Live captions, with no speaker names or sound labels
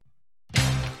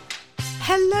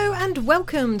Hello and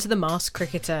welcome to The Masked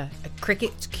Cricketer, a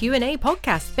cricket Q&A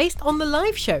podcast based on the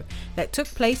live show that took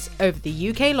place over the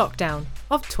UK lockdown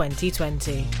of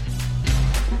 2020.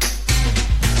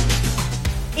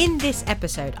 In this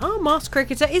episode, our Masked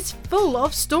Cricketer is full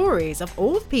of stories of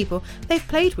all the people they've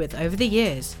played with over the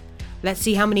years. Let's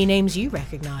see how many names you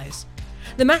recognise.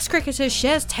 The Masked Cricketer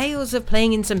shares tales of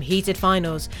playing in some heated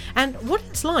finals and what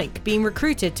it's like being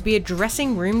recruited to be a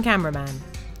dressing room cameraman.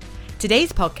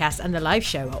 Today's podcast and the live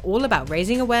show are all about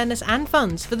raising awareness and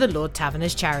funds for the Lord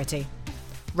Taverners charity.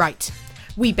 Right,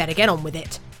 we better get on with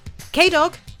it.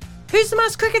 K-Dog, who's the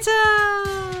Masked Cricketer?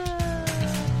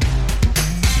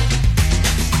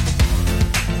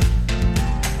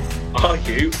 Are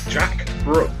you Jack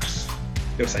Brooks?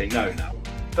 You'll say no now.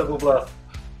 Double bluff.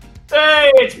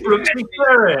 Hey, it's Brooksy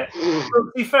Ferret.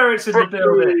 Brooksy Ferret's in the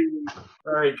building.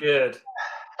 Very good.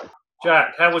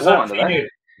 Jack, how was that for you?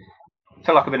 I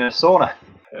feel like I'm in a sauna.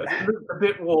 A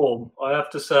bit warm, I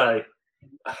have to say.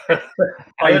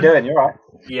 How you doing? You all right?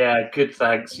 Yeah, good,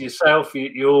 thanks. Yourself,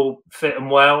 you all fit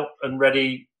and well and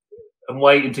ready and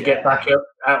waiting to get back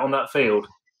out on that field?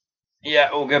 Yeah,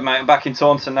 all good, mate. I'm back in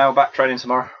Taunton now, back training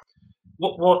tomorrow.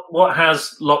 What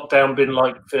has lockdown been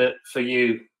like for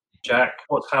you, Jack?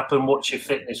 What's happened? What's your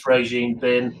fitness regime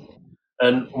been?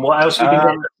 And what else have you been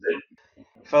doing?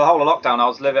 For the whole of lockdown,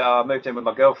 I moved in with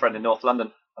my girlfriend in North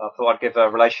London. I thought I'd give a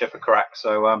relationship a crack.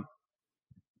 So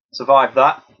survived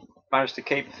that. Managed to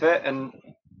keep fit and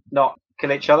not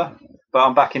kill each other. But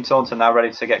I'm back in Taunton now,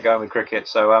 ready to get going with cricket.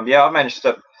 So, I managed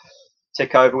to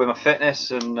tick over with my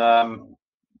fitness and done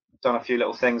a few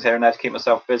little things here and there to keep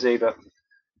myself busy. But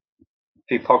a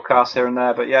few podcasts here and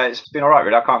there. But, yeah, it's been all right,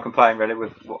 really. I can't complain, really,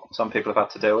 with what some people have had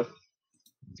to deal with.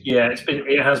 Yeah,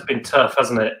 it has been tough,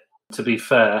 hasn't it, to be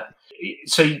fair.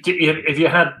 So have you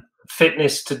had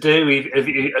fitness to do?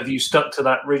 Have you stuck to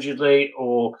that rigidly,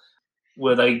 or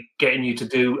were they getting you to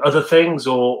do other things,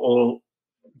 or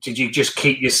did you just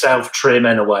keep yourself trim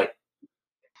anyway?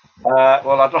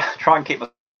 Well, I try and keep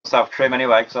myself trim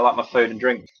anyway because I like my food and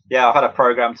drink. Yeah, I've had a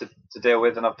program to deal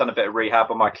with, and I've done a bit of rehab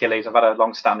on my Achilles. I've had a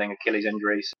long-standing Achilles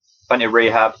injury, so plenty of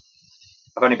rehab.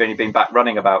 I've only been back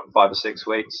running about 5 or 6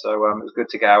 weeks, so it was good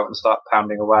to get out and start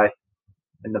pounding away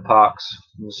in the parks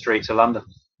and the streets of London.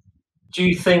 Do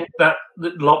you think that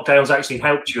lockdown's actually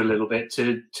helped you a little bit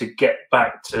to get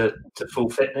back to full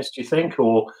fitness, do you think?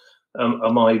 Or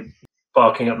am I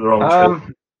barking up the wrong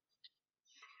tree?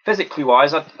 Physically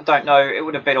wise, I don't know. It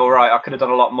would have been all right. I could have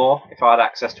done a lot more if I had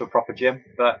access to a proper gym.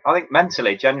 But I think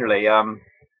mentally, generally, I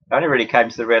only really came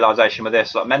to the realisation with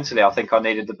this. Like mentally, I think I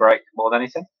needed the break more than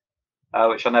anything,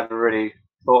 which I never really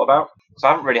thought about. So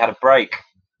I haven't really had a break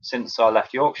since I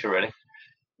left Yorkshire, really.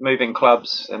 Moving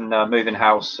clubs and moving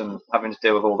house and having to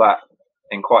deal with all that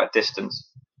in quite a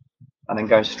distance, and then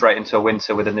going straight into a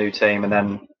winter with a new team, and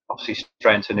then obviously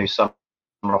straight into a new summer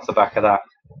off the back of that,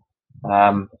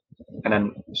 and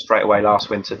then straight away last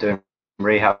winter doing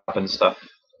rehab and stuff. I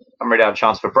haven't really had a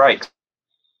chance for breaks,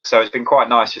 so it's been quite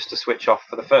nice just to switch off.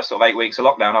 For the first sort of 8 weeks of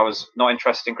lockdown, I was not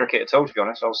interested in cricket at all, to be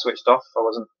honest. I was switched off. I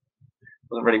wasn't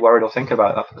really worried or thinking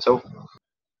about that at all.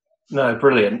 No,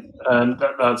 brilliant.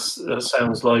 That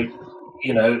sounds like,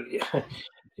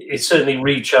 it certainly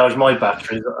recharged my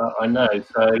batteries, I know.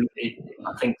 So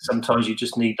I think sometimes you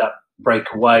just need that break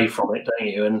away from it, don't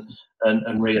you,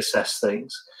 and reassess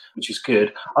things, which is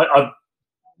good. I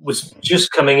was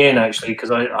just coming in, actually,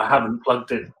 because I haven't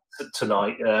plugged it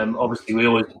tonight. Obviously, we're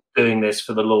always doing this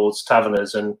for the Lord's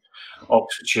Taverners and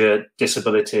Oxfordshire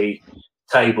Disability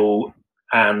Table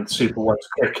and Super Ones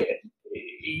Cricket.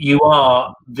 You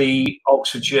are the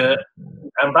Oxfordshire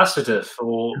ambassador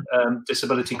for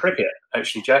disability cricket,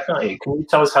 actually, Jack, aren't you? Can you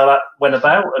tell us how that went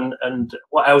about and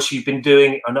what else you've been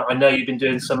doing? I know you've been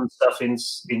doing some stuff in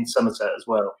Somerset as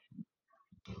well.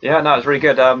 Yeah, no, it's really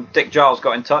good. Dick Giles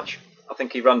got in touch. I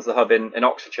think he runs the hub in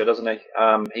Oxfordshire, doesn't he?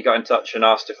 He got in touch and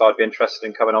asked if I'd be interested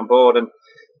in coming on board, and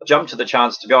I jumped at the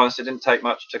chance, to be honest. It didn't take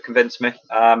much to convince me.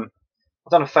 I've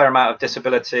done a fair amount of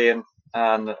disability and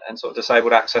sort of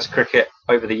disabled access cricket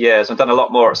over the years. I've done a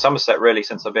lot more at Somerset, really,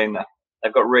 since I've been there.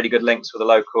 They've got really good links with a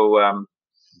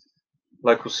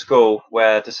local school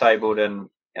where disabled and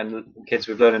kids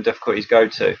with learning difficulties go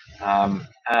to.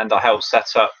 And I helped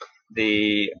set up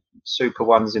the Super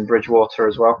Ones in Bridgewater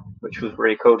as well, which was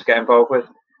really cool to get involved with.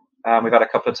 We've had a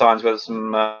couple of times where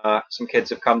some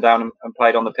kids have come down and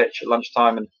played on the pitch at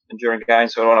lunchtime and during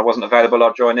games. So when I wasn't available,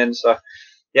 I'd join in. So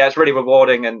yeah, it's really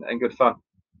rewarding and good fun.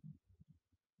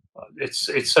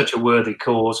 It's such a worthy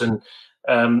cause, and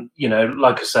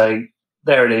like I say,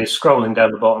 there it is, scrolling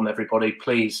down the bottom. Everybody,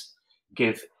 please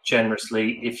give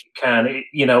generously if you can.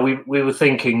 We were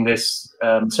thinking this,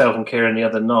 self and Kieran, the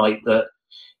other night, that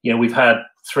we've had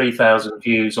 3,000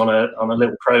 views on a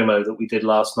little promo that we did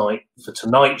last night for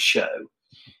tonight's show.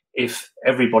 If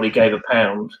everybody gave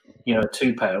 £1,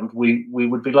 £2, we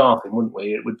would be laughing, wouldn't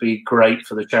we? It would be great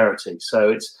for the charity. So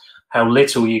it's how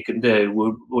little you can do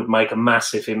would make a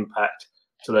massive impact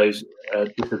to those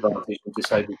disadvantaged and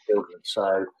disabled children.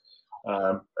 So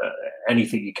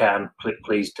anything you can,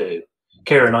 please do.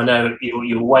 Kieran, I know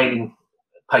you're waiting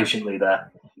patiently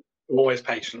there. Always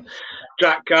patient.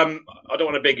 Jack, I don't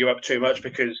want to big you up too much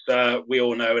because we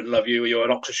all know and love you. You're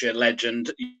an Oxfordshire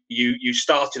legend. You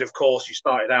started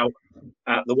out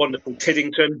at the wonderful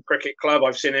Tiddington Cricket Club.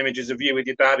 I've seen images of you with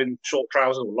your dad in short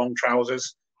trousers or long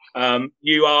trousers.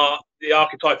 You are the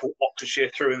archetypal Oxfordshire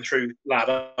through and through lad,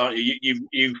 aren't you?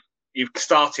 You've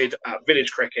started at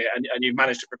village cricket and you've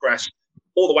managed to progress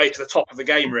all the way to the top of the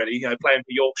game, really, playing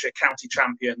for Yorkshire county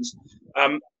champions.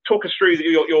 Talk us through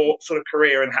your sort of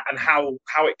career and how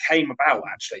it came about,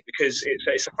 actually, because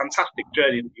it's a fantastic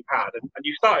journey that you've had, and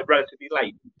you started relatively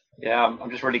late. Yeah,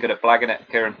 I'm just really good at flagging it,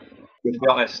 Kieran. To be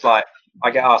honest, I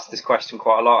get asked this question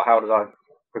quite a lot. How did I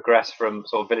progress from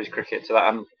sort of village cricket to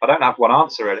that? And I don't have one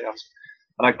answer, really.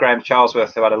 I know Graham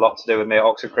Charlesworth, who had a lot to do with me at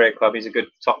Oxford Cricket Club. He's a good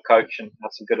top coach and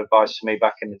had some good advice for me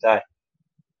back in the day.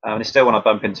 And still, when I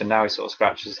bump into him now, he sort of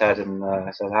scratches his head and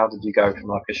said, "How did you go from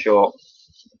a short,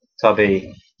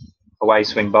 tubby, away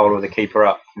swing bowler with a keeper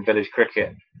up in village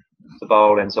cricket to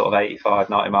bowling sort of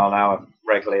 85, 90 mile an hour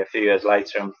regularly a few years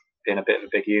later and being a bit of a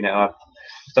big unit?" I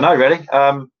don't know, really.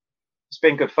 It's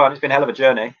been good fun. It's been a hell of a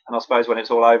journey. And I suppose when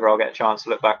it's all over, I'll get a chance to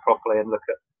look back properly and look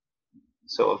at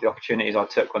sort of the opportunities I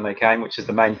took when they came, which is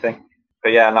the main thing.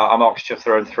 But yeah, no, I'm Oxfordshire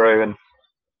through and through. And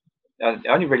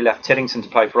I only really left Tiddington to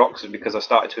play for Oxford because I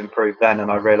started to improve then, and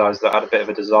I realised that I had a bit of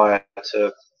a desire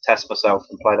to test myself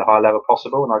and play the high level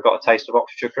possible, and I got a taste of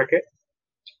Oxfordshire cricket.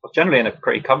 I was generally in a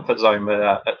pretty comfort zone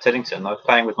at Tiddington. I was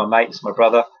playing with my mates, my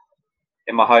brother,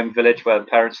 in my home village where the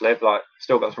parents live.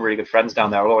 Still got some really good friends down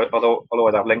there. I'll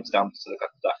always have links down to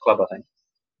that club, I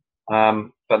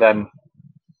think. But then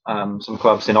some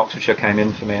clubs in Oxfordshire came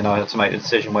in for me, and I had to make the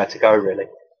decision where to go, really.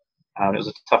 It was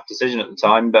a tough decision at the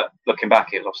time, but looking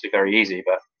back, it was obviously very easy.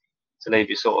 But to leave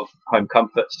your sort of home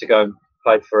comforts to go and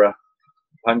play for a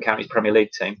home county Premier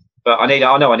League team. But I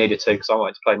know I needed to, because I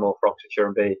wanted to play more for Oxfordshire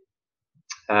and be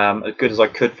as good as I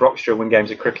could for Oxfordshire, win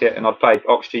games of cricket. And I'd played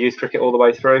Oxfordshire youth cricket all the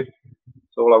way through.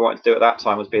 So all I wanted to do at that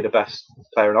time was be the best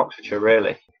player in Oxfordshire,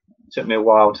 really. It took me a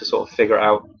while to sort of figure it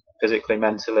out physically,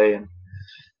 mentally, and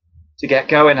to get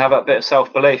going, have a bit of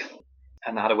self-belief.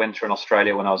 And I had a winter in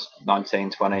Australia when I was 19,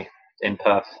 20 in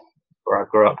Perth, where I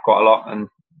grew up quite a lot, and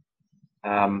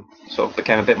sort of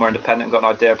became a bit more independent and got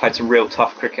an idea. I played some real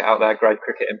tough cricket out there, grade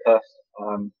cricket in Perth.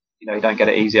 You don't get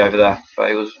it easy over there,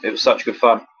 but it was such good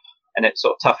fun, and it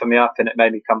sort of toughened me up, and it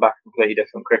made me come back a completely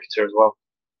different cricketer as well.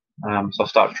 So I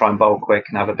started to try and bowl quick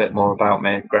and have a bit more about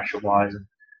me aggression-wise. And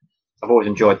I've always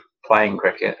enjoyed playing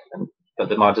cricket,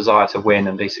 but my desire to win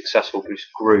and be successful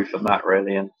grew from that,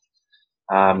 really. And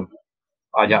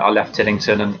I left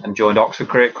Tiddington and joined Oxford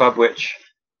Cricket Club, which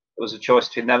was a choice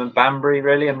between them and Banbury,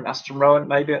 really, and Aston Rowan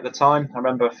maybe at the time. I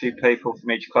remember a few people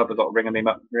from each club had got ringing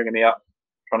me up,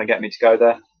 trying to get me to go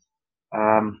there.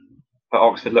 But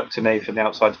Oxford looked to me from the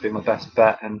outside to be my best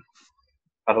bet, and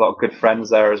had a lot of good friends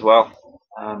there as well.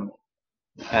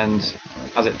 And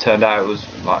as it turned out, it was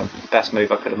like the best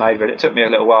move I could have made, really. It took me a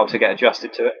little while to get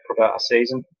adjusted to it for about a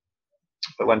season.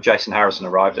 But when Jason Harrison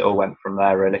arrived, it all went from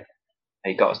there, really.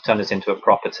 He turned us into a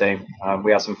proper team.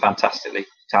 We had some fantastically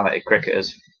talented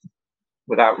cricketers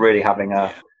without really having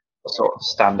a sort of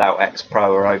standout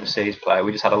ex-pro or overseas player.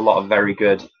 We just had a lot of very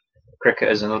good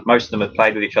cricketers, and most of them had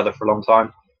played with each other for a long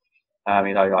time.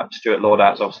 Like Stuart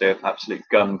Laudout's obviously an absolute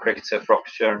gun cricketer for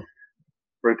Oxfordshire. And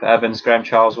Rupert Evans, Graham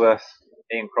Charlesworth,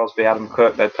 Ian Crosby, Adam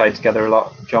Cook, they played together a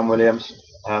lot. John Williams.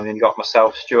 Then you got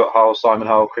myself, Stuart Hull, Simon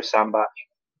Hull, Chris Sandbach,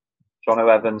 John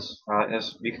O'Evans.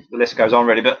 The list goes on,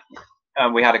 really. But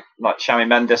we had Shami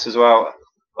Mendes as well.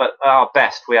 But at our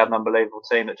best, we had an unbelievable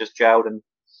team that just gelled and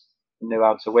knew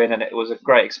how to win. And it was a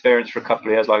great experience for a couple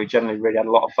of years. We generally really had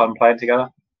a lot of fun playing together.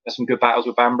 There's some good battles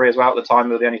with Banbury as well. At the time,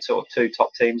 we were the only sort of two top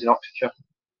teams in Oxfordshire.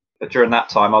 But during that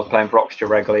time, I was playing for Oxfordshire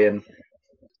regularly, and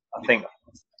I think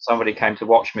somebody came to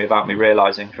watch me without me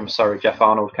realising from Surrey. Jeff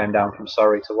Arnold came down from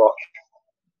Surrey to watch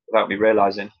without me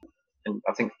realising. And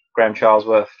I think Graham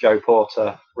Charlesworth, Joe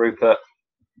Porter, Rupert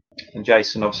and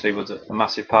Jason obviously was a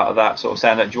massive part of that, sort of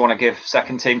saying that, do you want to give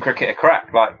second team cricket a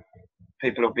crack?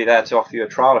 People will be there to offer you a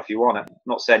trial if you want it. I'm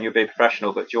not saying you'll be a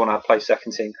professional, but do you want to play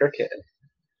second team cricket? And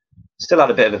still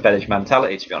had a bit of a village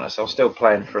mentality, to be honest. I was still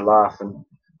playing for a laugh, and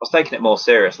was taking it more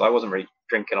serious. Like, I wasn't really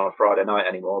drinking on a Friday night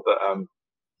anymore, but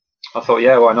I thought,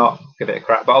 yeah, why not give it a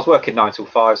crack? But I was working 9 till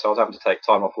 5, so I was having to take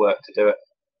time off work to do it.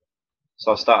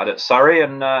 So I started at Surrey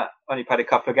and only played a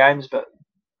couple of games, but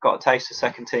got a taste of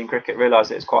second team cricket.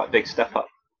 Realised it was quite a big step up.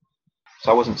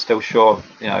 So I wasn't still sure,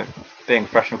 being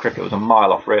professional cricket was a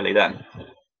mile off really then.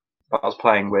 But I was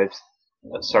playing with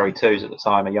at Surrey Twos at the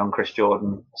time, a young Chris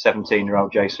Jordan,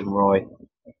 17-year-old Jason Roy,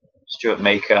 Stuart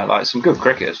Meeker, like some good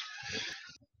cricketers.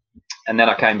 And then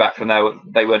I came back from there.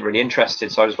 They weren't really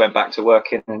interested, so I just went back to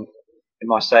working in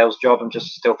my sales job and just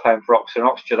still playing for Oxford and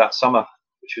Oxfordshire that summer,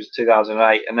 which was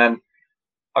 2008. And then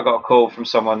I got a call from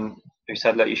someone who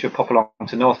said, look, you should pop along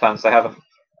to Northants. They have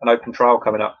an open trial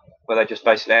coming up where they just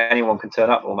basically anyone can turn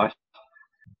up almost.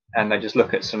 And they just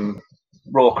look at some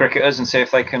raw cricketers and see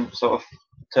if they can sort of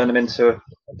turn them into a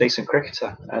decent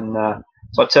cricketer. And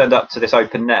so I turned up to this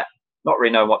open net, not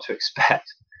really knowing what to expect.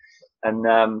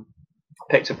 And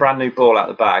picked a brand new ball out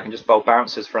of the bag and just bowled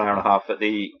bouncers for an hour and a half at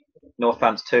the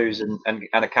Northants Twos and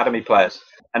academy players.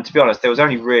 And to be honest, there was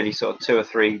only really sort of 2 or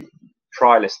 3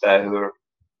 trialists there who were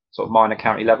sort of minor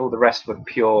county level. The rest were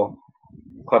pure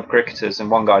club cricketers,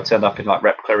 and one guy turned up in like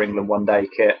Replica England one day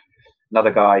kit.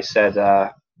 Another guy said,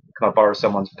 can I borrow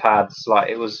someone's pads? Like,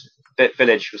 it was a bit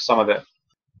village with some of it,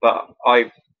 but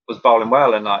I was bowling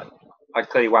well, and I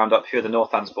clearly wound up a few of the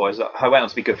Northants boys. I went on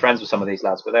to be good friends with some of these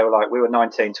lads, but they were like, we were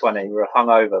 19, 20, we were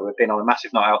hungover, we'd been on a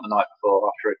massive night out the night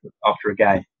before after a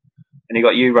game, and you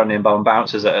got you running in bowling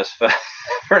bouncers at us for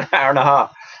an hour and a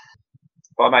half.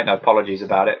 But I make no apologies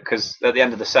about it, because at the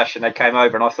end of the session they came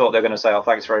over and I thought they were going to say, oh,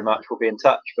 thanks very much, we'll be in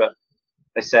touch. But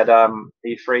they said, are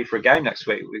you free for a game next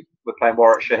week? We're playing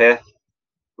Warwickshire here.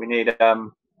 We need a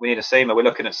seamer. We're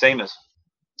looking at seamers.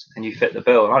 And you fit the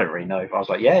bill. And I didn't really know. I was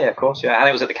like, yeah, of course, yeah. And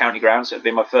it was at the county ground, so it'd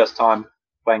been my first time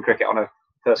playing cricket on a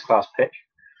first-class pitch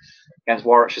against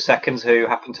Warwickshire seconds, who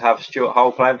happened to have Stuart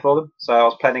Hull playing for them. So I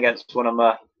was playing against one of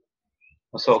my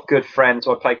sort of good friends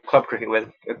who I played club cricket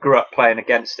with. I grew up playing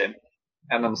against him.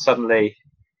 And then suddenly,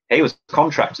 he was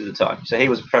contracted at the time, so he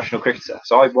was a professional cricketer.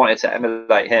 So I wanted to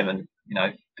emulate him and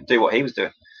do what he was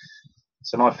doing.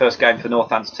 So my first game for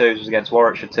Northants Twos was against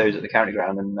Warwickshire Twos at the county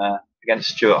ground, and against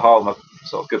Stuart Hall, my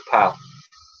sort of good pal.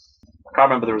 I can't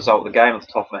remember the result of the game off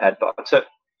the top of my head, but I took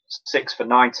 6 for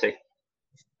 90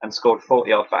 and scored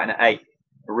 40-yard batting at 8.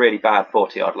 A really bad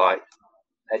 40-yard, like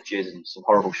edges and some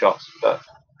horrible shots. But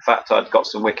the fact I'd got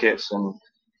some wickets and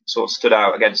sort of stood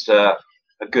out against a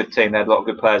good team. They had a lot of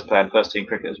good players playing, first team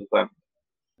cricketers with them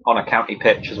on a county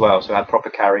pitch as well, so I had proper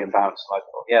carry and bounce. And I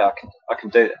thought, yeah, I can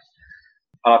do this.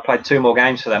 And I played 2 more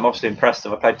games for them. Obviously impressed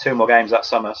them. I played 2 more games that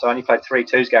summer, so I only played 3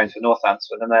 twos games for Northants.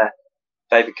 But then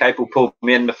David Capel pulled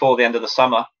me in before the end of the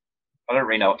summer. I don't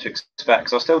really know what to expect,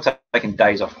 because I was still taking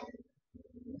days off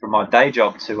from my day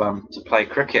job to play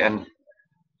cricket. And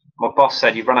my boss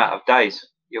said, "You've run out of days.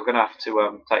 You're going to have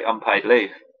to take unpaid leave."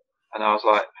 And I was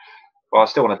like, well, I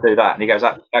still want to do that. And he goes,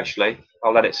 actually,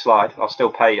 I'll let it slide. I'll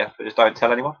still pay you, but just don't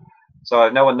tell anyone. So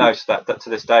no one knows that to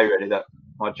this day, really, that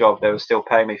my job, they were still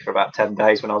paying me for about 10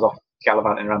 days when I was off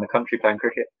gallivanting around the country playing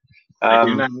cricket.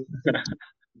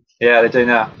 Yeah, they do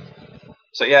now.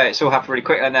 So yeah, it's all happened really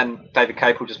quick. And then David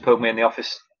Capel just pulled me in the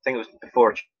office. I think it was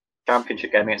before a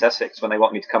championship game against Essex, when they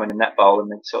wanted me to come in and net bowl, and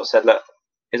they sort of said, look,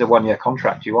 here's a 1-year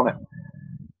contract. Do you want it?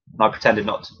 And I pretended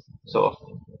not to sort of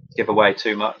give away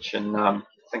too much. And I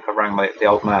think I rang the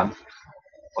old man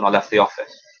when I left the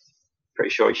office.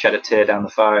 Pretty sure he shed a tear down the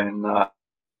phone. And I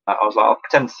was like, I'll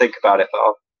pretend to think about it, but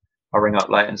I'll ring up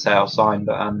later and say I'll sign.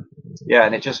 But yeah,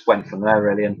 and it just went from there,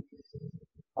 really. And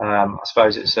I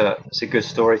suppose it's a good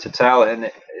story to tell. And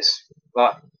it's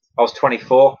like, I was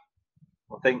 24,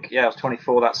 I think. Yeah, I was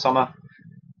 24 that summer.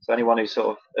 So anyone who's sort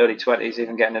of early 20s,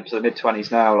 even getting into the mid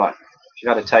 20s now, like, if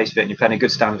you've had a taste of it and you're playing a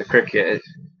good standard of cricket, it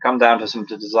come down to some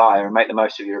desire and make the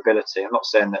most of your ability. I'm not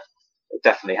saying that it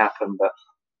definitely happened, but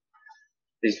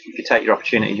if you take your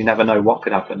opportunity, you never know what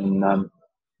could happen. And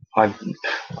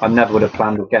I never would have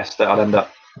planned or guessed that I'd end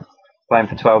up playing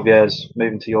for 12 years,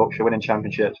 moving to Yorkshire, winning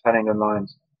championships, playing England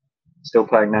Lions, still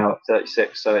playing now at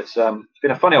 36. So it's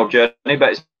been a funny old journey, but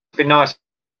it's been nice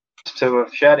to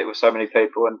have shared it with so many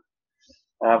people. And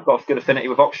I've got a good affinity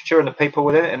with Oxfordshire and the people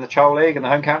within it, in the Chol League and the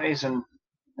home counties. And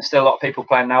there's still a lot of people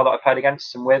playing now that I've played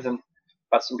against and with, and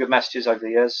I've had some good messages over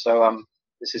the years. So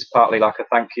this is partly like a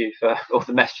thank you for all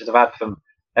the messages I've had from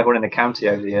everyone in the county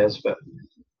over the years. But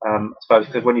I suppose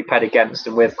because when you played against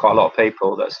and with quite a lot of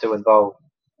people that are still involved,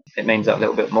 it means that a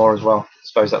little bit more as well. I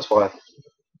suppose that's why it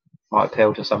might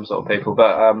appeal to some sort of people.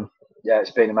 But yeah,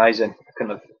 it's been amazing. I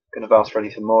couldn't have asked for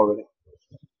anything more, really.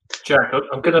 Jack,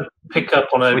 I'm going to pick up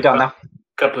on we done now?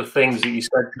 couple of things that you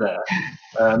said there.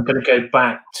 I'm going to go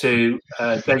back to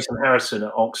Jason Harrison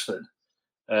at Oxford.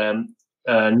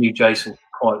 Knew Jason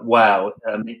quite well.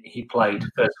 He played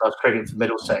first-class cricket for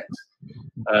Middlesex,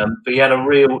 but he had a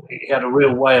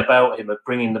real way about him of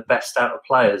bringing the best out of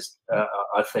players.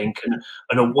 I think,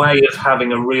 and a way of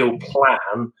having a real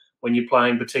plan when you're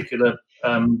playing particular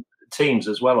teams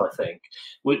as well. I think.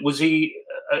 Was he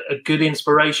a good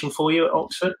inspiration for you at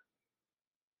Oxford?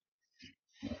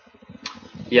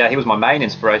 Yeah, he was my main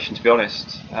inspiration, to be honest.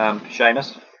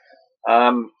 Seamus.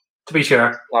 To be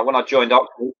sure. Like when I joined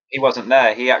Oxford, he wasn't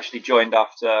there. He actually joined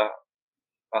after,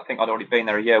 I think I'd already been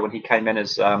there a year when he came in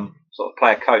as sort of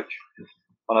player coach.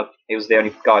 He was the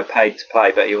only guy paid to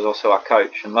play, but he was also our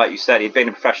coach. And like you said, he'd been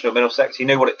a professional at Middlesex. He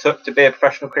knew what it took to be a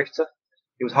professional cricketer.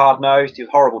 He was hard-nosed. He was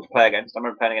horrible to play against. I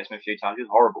remember playing against him a few times. He was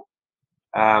horrible.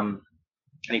 And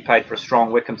he played for a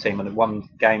strong Wycombe team and had won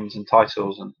games and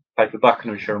titles, and played for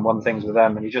Buckinghamshire and won things with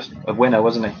them. And he's just a winner,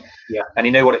 wasn't he? Yeah. And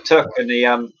he knew what it took. And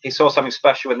he saw something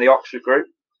special in the Oxford group.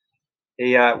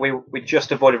 We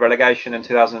just avoided relegation in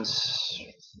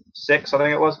 2006, I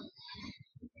think it was.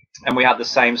 And we had the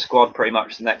same squad pretty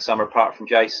much the next summer, apart from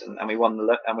Jason, and we won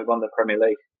the Premier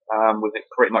League with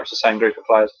pretty much the same group of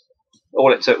players.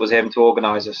 All it took was him to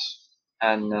organise us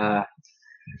and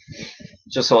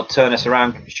just sort of turn us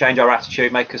around, change our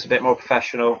attitude, make us a bit more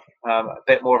professional, a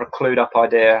bit more of a clued up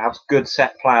idea, have good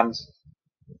set plans.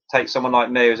 Take someone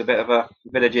like me who's a bit of a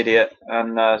village idiot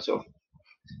and sort of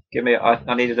give me.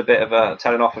 I needed a bit of a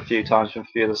telling off a few times from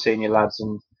a few of the senior lads,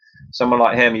 and someone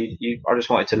like him, I just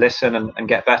wanted to listen and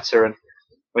get better. And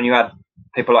when you had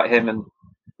people like him and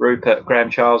Rupert, Graham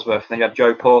Charlesworth, and then you had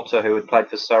Joe Porter, who had played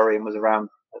for Surrey and was around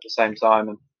at the same time,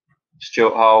 and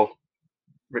Stuart Hull,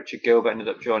 Richard Gilbert ended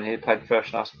up joining. He played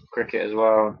first-class cricket as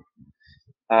well.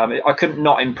 I couldn't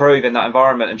not improve in that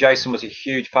environment, and Jason was a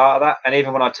huge part of that. And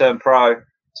even when I turned pro,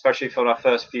 especially for my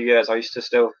first few years, I used to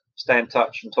still stay in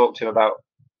touch and talk to him about,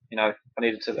 I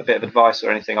needed a bit of advice or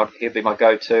anything. He'd be my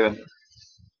go-to, and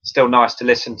still nice to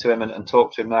listen to him and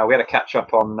talk to him now. We had a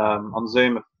catch-up on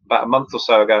Zoom about a month or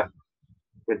so ago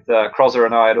with Crosser,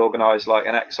 and I had organised like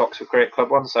an ex-Oxford Cricket Club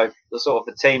one. So the sort of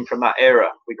the team from that era,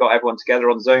 we got everyone together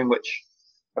on Zoom, which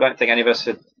I don't think any of us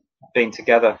had been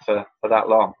together for that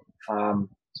long.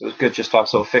 So it was good just to have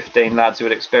sort of 15 lads who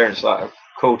had experienced like a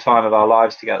cool time of our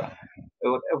lives together.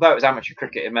 Although it was amateur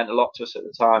cricket, it meant a lot to us at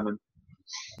the time, and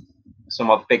some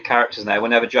of the big characters in there.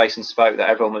 Whenever Jason spoke, that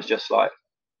everyone was just like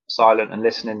silent and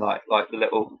listening, like the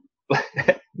little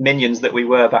minions that we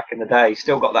were back in the day. He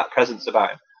still got that presence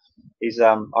about him. He's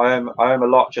I owe him a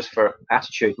lot just for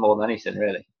attitude more than anything,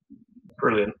 really.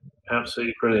 Brilliant.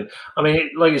 Absolutely brilliant. I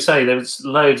mean, like you say, there's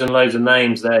loads and loads of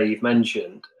names there you've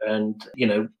mentioned, and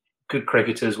good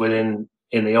cricketers in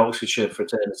the Oxfordshire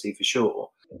fraternity for sure.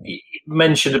 You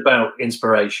mentioned about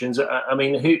inspirations. I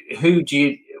mean, who do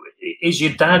you? Is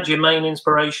your dad your main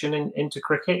inspiration into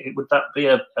cricket? Would that be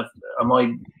am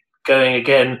I going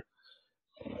again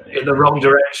in the wrong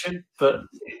direction? But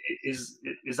is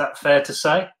that fair to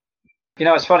say?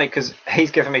 It's funny because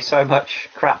he's given me so much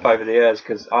crap over the years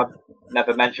because I've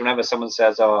never mentioned. Whenever someone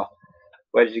says, "Oh,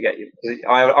 where did you get you?"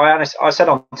 I said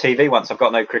on TV once, I've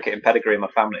got no cricketing pedigree in my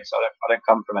family, so I don't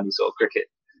come from any sort of cricket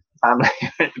family.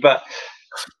 But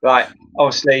like,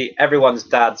 obviously, everyone's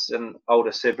dads and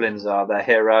older siblings are their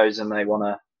heroes, and they want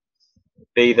to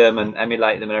be them and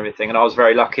emulate them and everything. And I was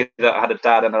very lucky that I had a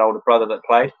dad and an older brother that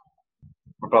played.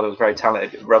 My brother was very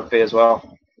talented at rugby as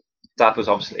well. Dad was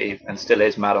obviously and still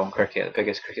is mad on cricket, the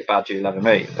biggest cricket badge you'll ever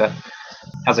meet. But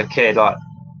as a kid,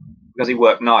 because he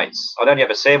worked nights, I'd only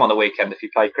ever see him on the weekend if he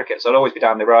played cricket. So I'd always be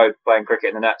down the road playing cricket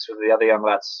in the nets with the other young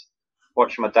lads,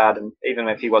 watching my dad. And even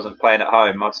if he wasn't playing at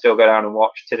home, I'd still go down and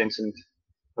watch Tiddington,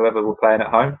 whoever were playing at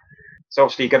home. So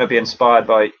obviously you're going to be inspired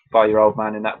by your old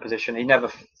man in that position. He never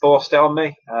forced it on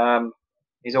me.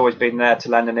 He's always been there to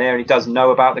lend an ear, and he does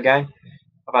know about the game.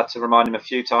 I've had to remind him a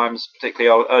few times,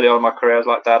 particularly early on in my career. I was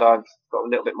like, Dad, I've got a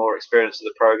little bit more experience of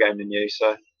the pro game than you,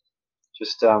 so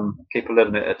just keep a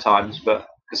little bit at times. But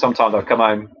because sometimes I'd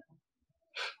come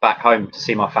back home to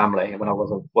see my family when I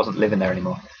wasn't living there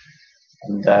anymore,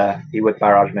 and he would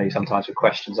barrage me sometimes with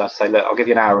questions. I'd say, look, I'll give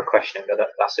you an hour of questioning, but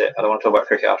that's it. I don't want to talk about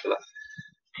cricket after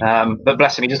that. But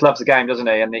bless him, he just loves the game, doesn't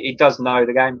he? And he does know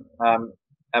the game.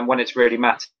 And when it's really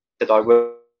mattered, I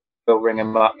will ring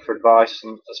him up for advice,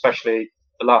 and especially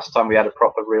the last time we had a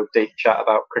proper, real deep chat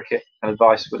about cricket and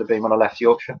advice would have been when I left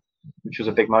Yorkshire, which was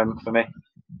a big moment for me.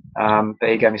 But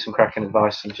he gave me some cracking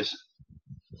advice and just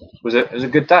was a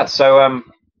good dad. So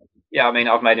yeah, I mean,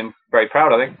 I've made him very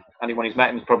proud. I think anyone who's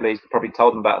met him has probably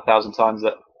told him about 1,000 times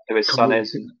who his son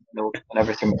is. and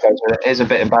everything that goes with it. It is a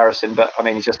bit embarrassing, but I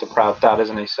mean, he's just a proud dad,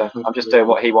 isn't he? So I'm just doing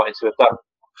what he wanted to have done.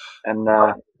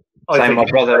 And same my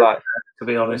brother, like, to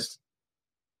be honest.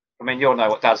 I mean, you'll know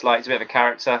what Dad's like. He's a bit of a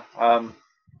character.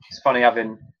 It's funny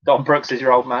having Don Brooks as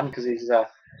your old man because he's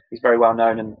very well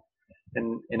known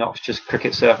in Oxfordshire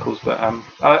cricket circles. But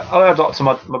I heard a lot to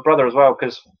my brother as well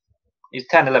because he's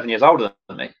 10, 11 years older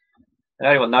than me. And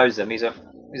anyone knows him. He's a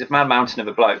man mountain of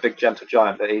a bloke, big gentle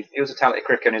giant. But he was a talented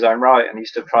cricketer in his own right, and he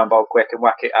used to try and bowl quick and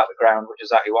whack it out the ground, which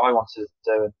is exactly what I wanted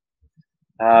to do.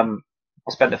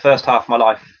 I spent the first half of my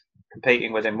life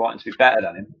competing with him, wanting to be better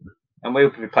than him. And we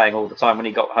would be playing all the time. When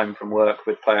he got home from work,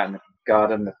 we'd play out in the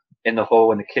garden, in the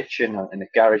hall, in the kitchen, in the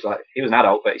garage. Like, he was an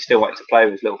adult, but he still wanted to play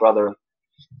with his little brother. And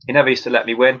he never used to let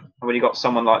me win. And when you got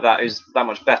someone like that who's that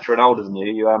much better and older than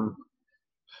you,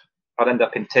 I'd end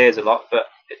up in tears a lot. But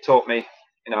it taught me,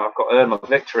 I've got to earn my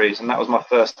victories. And that was my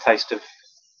first taste of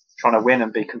trying to win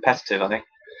and be competitive, I think.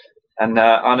 And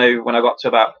I knew when I got to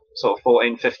about sort of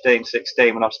 14, 15,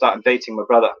 16, when I started beating my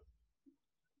brother,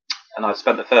 and I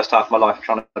spent the first half of my life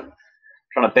trying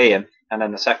to be him, and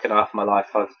then the second half of my life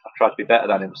I've tried to be better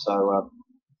than him. So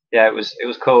it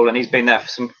was cool, and he's been there for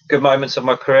some good moments of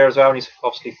my career as well, and he's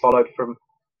obviously followed from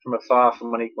afar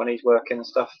from when he's working and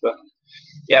stuff. But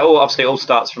yeah, obviously it all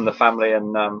starts from the family,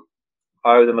 and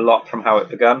I owe them a lot from how it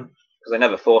began, because they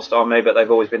never forced it on me, but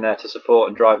they've always been there to support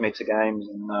and drive me to games,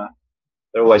 and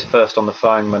they're always first on the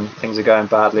phone when things are going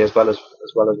badly as good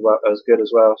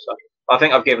as well. So I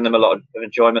think I've given them a lot of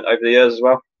enjoyment over the years as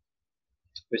well.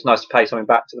 It's nice to pay something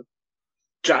back to them.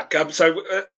 Jack, so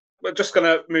we're just going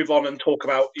to move on and talk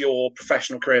about your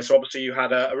professional career. So obviously you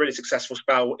had a really successful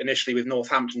spell initially with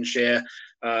Northamptonshire.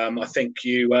 I think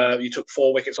you took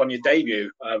 4 wickets on your debut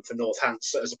for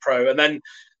Northants as a pro, and then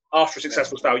after a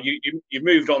successful spell, you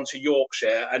moved on to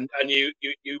Yorkshire, and you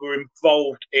were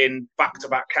involved in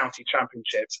back-to-back county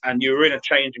championships, and you were in a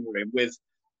changing room with,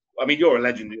 I mean, you're a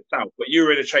legend yourself, but you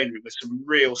were in a changing room with some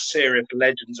real serious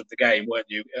legends of the game, weren't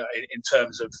you, in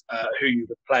terms of who you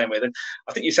were playing with? And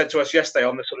I think you said to us yesterday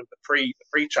on the sort of the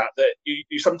pre-chat that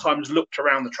you sometimes looked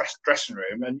around the dressing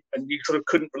room and you sort of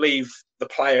couldn't believe the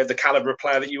calibre of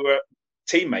player that you were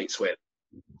teammates with.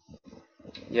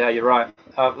 Yeah, you're right.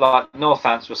 Like,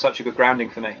 Northants was such a good grounding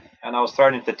for me, and I was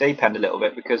thrown into the deep end a little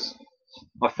bit because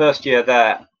my first year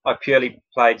there, I purely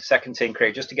played second team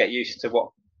cricket just to get used to what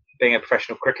being a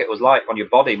professional cricketer was like on your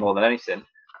body more than anything,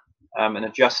 and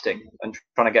adjusting and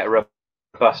trying to get a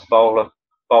robust bowler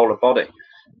body.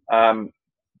 So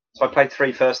I played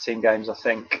 3 first team games, I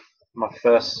think, my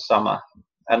first summer,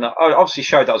 and I obviously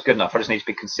showed that I was good enough. I just need to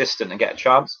be consistent and get a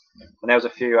chance. And there was a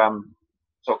few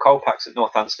sort of cold packs at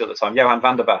Northampton at the time. Johan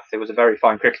van der Bath, who was a very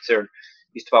fine cricketer and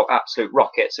used to bowl absolute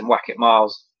rockets and whack it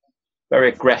miles, very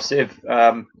aggressive.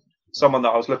 Someone that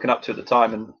I was looking up to at the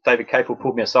time, and David Capel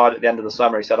pulled me aside at the end of the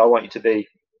summer. He said,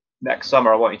 next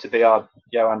summer I want you to be our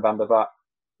Johan van der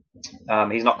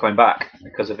Vaart. He's not coming back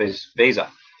because of his visa.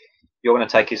 You're going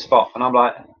to take his spot. And I'm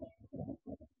like,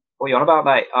 what are you on about,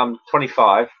 mate? I'm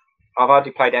 25. I've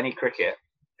hardly played any cricket.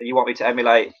 And you want me to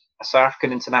emulate a South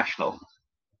African international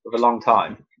with a long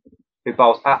time who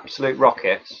bowls absolute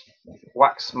rockets,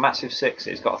 whacks massive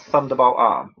sixes, got a thunderbolt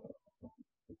arm,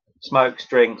 smokes,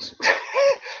 drinks,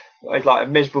 like a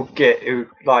miserable git who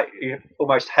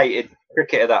almost hated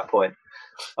cricket at that point.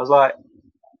 I was like,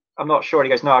 I'm not sure. And he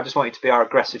goes, no, I just want you to be our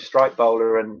aggressive strike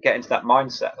bowler and get into that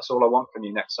mindset. That's all I want from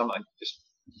you next summer. Just,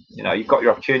 you've got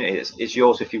your opportunity. It's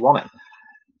yours if you want it.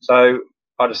 So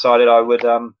I decided I would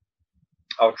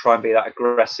try and be that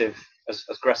aggressive, as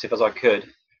aggressive as I could,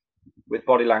 with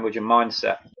body language and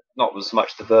mindset. Not as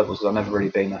much the verbals, because I've never really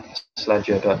been a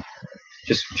sledger, but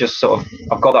just sort of,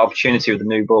 I've got that opportunity with the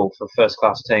new ball for a first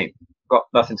class team. Got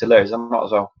nothing to lose. I might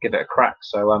as well give it a crack.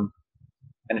 So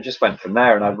and it just went from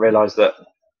there. And I realised that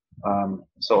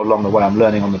sort of along the way I'm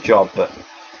learning on the job, but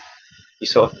you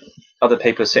sort of, other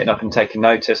people are sitting up and taking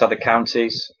notice, other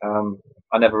counties.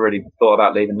 I never really thought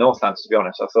about leaving Northampton, to be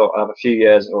honest. I thought I'd have a few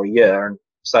years or a year and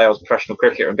say I was a professional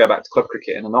cricketer and go back to club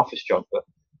cricket in an office job. But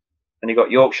then you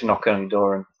got Yorkshire knocking on your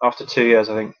door, and after 2 years,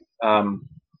 I think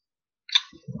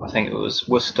it was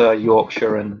Worcester,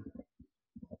 Yorkshire, and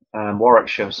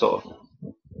Warwickshire sort of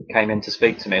came in to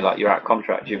speak to me, like, you're out of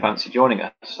contract, do you fancy joining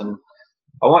us? And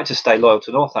I wanted to stay loyal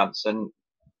to Northampton.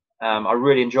 I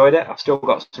really enjoyed it. I've still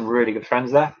got some really good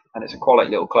friends there, and it's a quality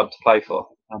little club to play for.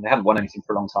 And they hadn't won anything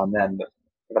for a long time then, but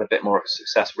they've had a bit more of a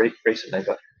success recently.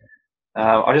 But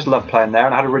I just loved playing there,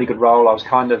 and I had a really good role. I was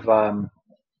kind of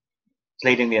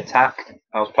leading the attack.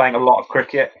 I was playing a lot of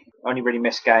cricket. I only really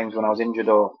missed games when I was injured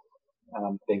or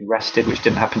being rested, which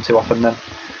didn't happen too often then.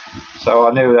 So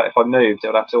I knew that if I moved, I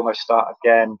would have to almost start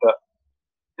again. But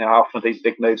how often these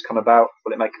big moves come about?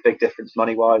 Will it make a big difference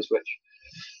money-wise? Which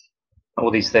all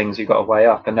these things you've got to weigh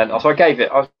up. And then so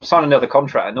I signed another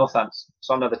contract at Northampton,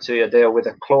 signed another 2-year deal with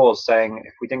a clause saying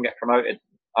if we didn't get promoted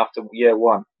after year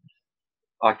 1,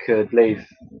 I could leave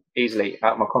easily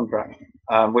out of my contract,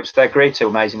 which they agreed to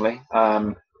amazingly.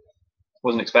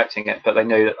 Wasn't expecting it, but they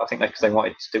knew that, I think because they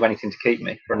wanted to do anything to keep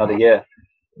me for another year.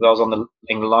 I was on the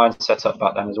England Lions setup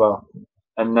back then as well,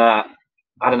 and I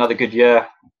had another good year.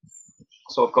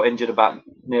 Sort of got injured about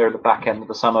near the back end of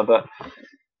the summer, but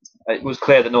it was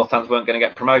clear that Northampton weren't going to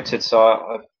get promoted. So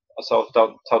I sort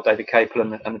of told David Capel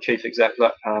and the chief exec,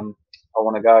 look, I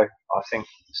want to go. I think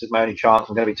this is my only chance.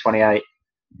 I'm going to be 28.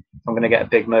 I'm going to get a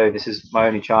big move. This is my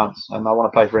only chance, and I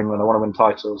want to play for England. I want to win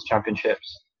titles,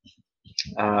 championships.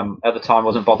 At the time, I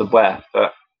wasn't bothered where,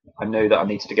 but I knew that I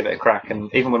needed to give it a crack.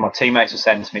 And even when my teammates were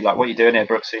saying to me, like, "What are you doing here,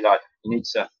 Brooksy? Like, you need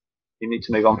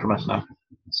to move on from us now."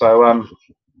 So it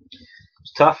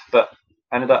was tough, but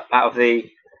I ended up out of the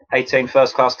 18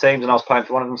 first-class teams, and I was playing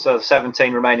for one of them. So the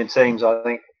 17 remaining teams, I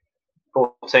think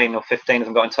 14 or 15 of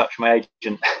them got in touch with my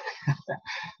agent,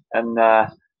 and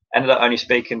ended up only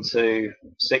speaking to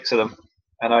 6 of them,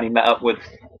 and only met up with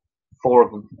 5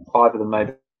 of them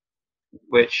maybe,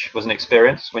 which was an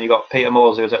experience. When you got Peter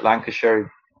Moores, who was at Lancashire, who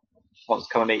wants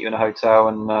to come and meet you in a hotel,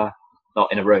 and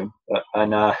not in a room, but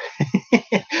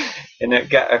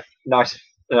get a nice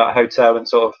hotel and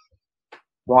sort of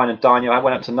wine and dine you. I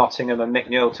went up to Nottingham, and Mick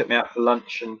Newell took me out for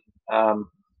lunch, and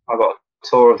I got a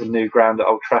tour of the new ground at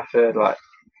Old Trafford. Like,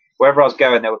 wherever I was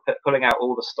going, they were pulling out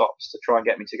all the stops to try and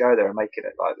get me to go there and making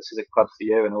it like, this is a club for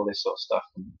you and all this sort of stuff.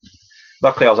 And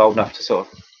luckily, I was old enough to sort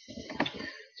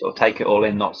of take it all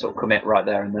in, not sort of commit right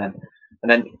there and then.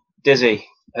 And then Dizzy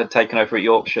had taken over at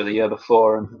Yorkshire the year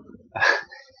before, and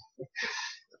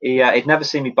he'd never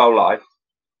seen me bowl live.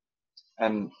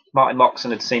 And Martin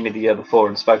Moxon had seen me the year before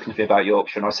and spoken to me about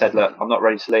Yorkshire, and I said, look, I'm not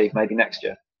ready to leave, maybe next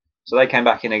year. So they came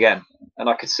back in again, and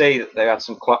I could see that they had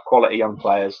some quality young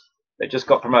players. They just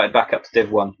got promoted back up to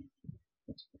Div 1.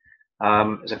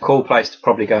 It's a cool place to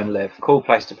probably go and live, cool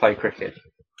place to play cricket.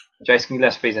 Jason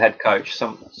Gillespie's a head coach,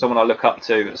 someone I look up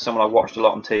to, someone I watched a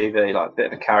lot on TV, like a bit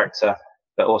of a character,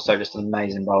 but also just an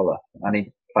amazing bowler. And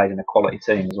he played in a quality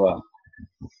team as well.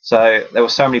 So there were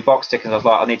so many box tickers. I was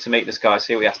like, I need to meet this guy,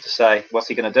 see what he has to say. What's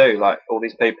he going to do? Like, all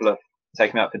these people have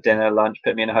taken me out for dinner, lunch,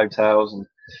 put me in hotels, and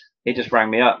he just rang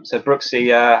me up. Said,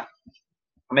 Brooksy, I'll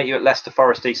meet you at Leicester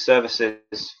Forest East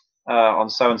Services on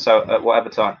so-and-so at whatever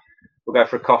time. We'll go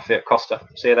for a coffee at Costa.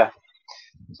 See you there.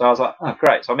 So I was like, oh,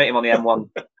 great. So I meet him on the M1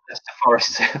 Leicester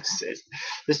Forest Services.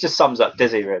 This just sums up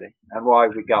Dizzy, really, and why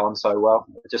we go on so well,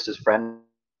 just as friends,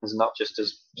 not just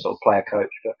as sort of player coach.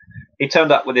 But he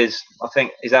turned up with his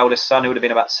eldest son, who would have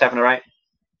been about 7 or 8.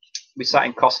 We sat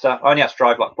in Costa. I only had to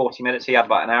drive like 40 minutes. He had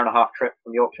about an hour and a half trip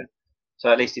from Yorkshire.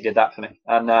 So at least he did that for me.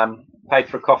 And paid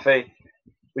for a coffee.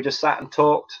 We just sat and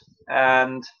talked,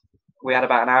 and we had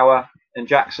about an hour. And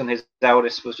Jackson, his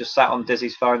eldest, was just sat on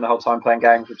Dizzy's phone the whole time playing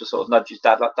games. Would just sort of nudge his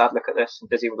dad, like, Dad, look at this. And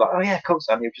Dizzy was like, oh yeah, cool,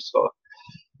 son. He would just sort of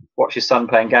watch his son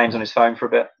playing games on his phone for a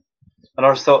bit. And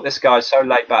I just thought, this guy's so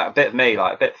laid back, a bit of me,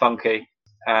 like a bit funky.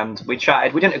 And we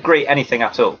chatted. We didn't agree anything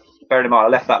at all. Bearing in mind, I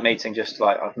left that meeting just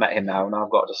like, I've met him now and I've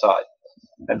got to decide.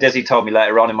 And Dizzy told me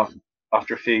later on,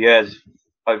 after a few years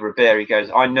over a beer, he goes,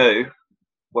 I knew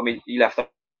when you left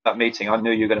that meeting, I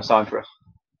knew you were going to sign for us.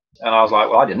 And I was like,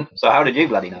 well, I didn't. So how did you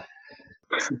bloody know?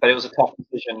 But it was a tough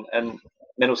decision, and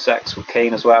Middlesex were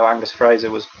keen as well. Angus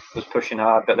Fraser was pushing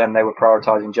hard, but then they were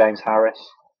prioritising James Harris.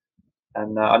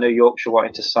 And I knew Yorkshire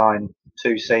wanted to sign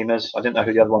 2 seamers. I didn't know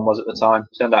who the other one was at the time.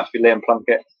 It turned out to be Liam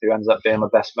Plunkett, who ends up being my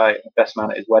best mate, best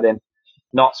man at his wedding.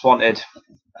 Notts wanted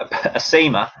a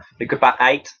seamer who could bat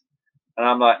 8. And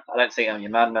I'm like, I don't think I'm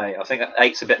your man, mate. I think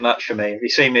 8's a bit much for me. If you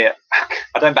see me,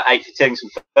 I don't bat 8 for Tingston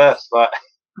first. Like.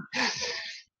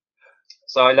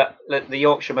 So the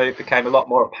Yorkshire move became a lot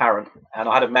more apparent, and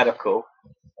I had a medical,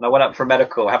 and I went up for a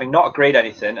medical, having not agreed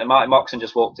anything. And Martin Moxon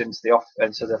just walked into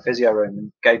the physio room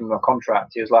and gave him a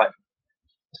contract. He was like,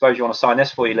 "Suppose you want to sign this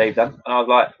before you leave, then?" And I was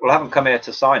like, "Well, I haven't come here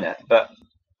to sign it, but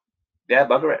yeah,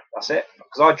 bugger it, that's it."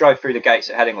 Because I drove through the gates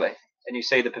at Headingley, and you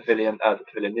see the pavilion.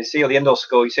 You see all the indoor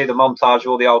school. You see the montage of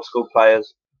all the old school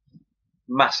players,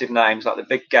 massive names like the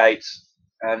big gates.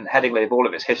 And Headingley of all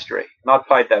of its history. And I'd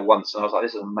played there once, and I was like,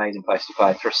 this is an amazing place to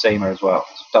play for a seamer as well.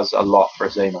 It does a lot for a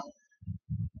seamer.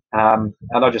 And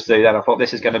I just do that. I thought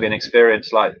this is going to be an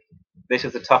experience. Like, this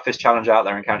is the toughest challenge out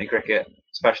there in county cricket,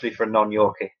 especially for a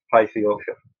non-Yorkie. Play for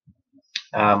Yorkshire.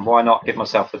 Why not give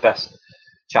myself the best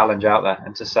challenge out there,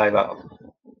 and to say that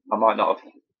I might not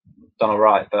have done all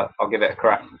right, but I'll give it a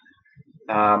crack.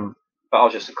 But I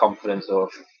was just a confidence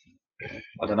of,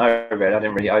 I don't know, really. I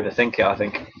didn't really overthink it, I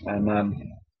think. and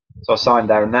so I signed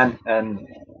there and then, and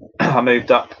I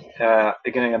moved up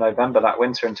beginning of November that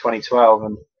winter in 2012,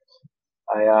 and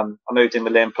I moved in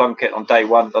with Liam Plunkett on day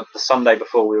one, the Sunday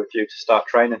before we were due to start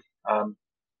training.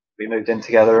 We moved in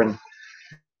together, and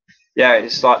yeah,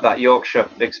 it's like that Yorkshire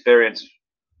experience.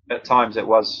 At times it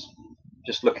was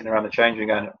just looking around the changing room,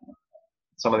 going,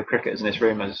 some of the cricketers in this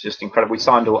room is just incredible. We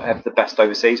signed all the best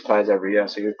overseas players every year,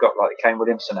 so you've got like Kane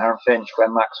Williamson, Aaron Finch,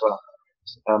 Glenn Maxwell,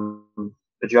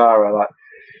 Pujara, like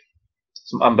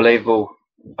some unbelievable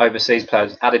overseas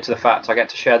players. Added to the fact I get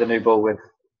to share the new ball with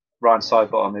Ryan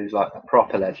Sidebottom, who's like a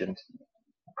proper legend,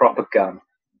 a proper gun.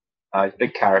 He's a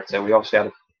big character. We obviously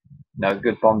had a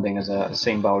good bonding as a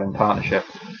seam bowling partnership.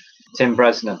 Tim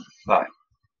Bresnan, like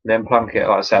Liam Plunkett,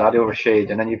 like I said, Adil Rashid,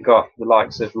 and then you've got the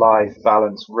likes of Live,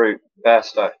 Valence, Root,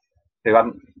 Bairstow, who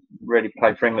hadn't really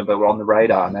played for England but were on the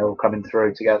radar, and they're all coming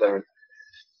through together.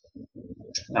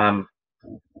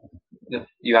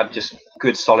 You had just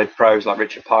good solid pros like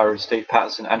Richard Pyre and Steve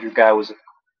Patterson. Andrew Gale was a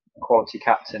quality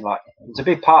captain. Like, to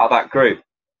be part of that group.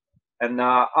 And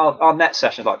our net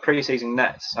sessions, like pre-season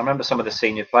nets, I remember some of the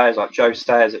senior players like Joe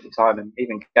Stairs at the time, and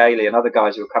even Gailey and other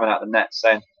guys who were coming out of the net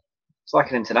saying it's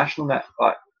like an international net.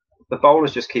 Like, the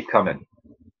bowlers just keep coming.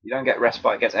 You don't get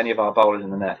respite against any of our bowlers in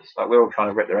the nets. Like, we're all trying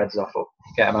to rip their heads off or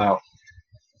get them out.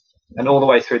 And all the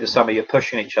way through the summer, you're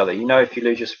pushing each other. You know, if you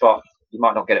lose your spot, you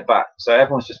might not get it back. So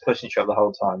everyone's just pushing each other the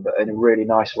whole time, but in a really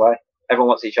nice way. Everyone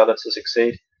wants each other to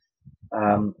succeed.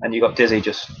 And you got Dizzy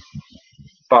just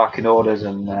barking orders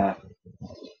and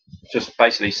just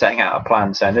basically setting out a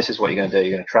plan, saying this is what you're going to do.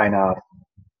 You're going to train hard.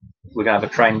 We're going to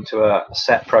have a train to a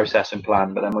set process and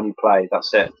plan, but then when you play,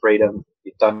 that's it. Freedom.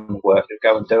 You've done the work. You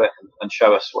go and do it and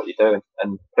show us what you're doing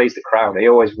and please the crowd. He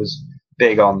always was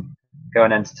big on go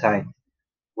and entertain,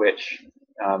 which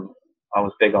I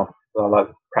was big on. So I like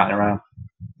prattling around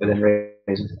within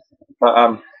reason.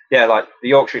 But yeah, like the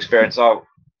Yorkshire experience, I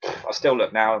still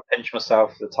look now and pinch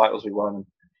myself for the titles we won. And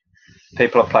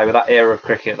people I play with, that era of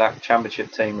cricket, that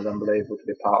championship team was unbelievable to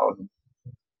be a part of.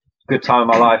 Good time of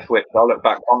my life, which I'll look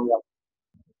back on.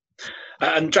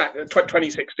 And Jack,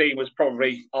 2016 was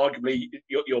probably arguably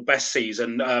your best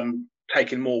season,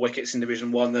 taking more wickets in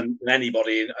Division 1 than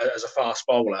anybody as a fast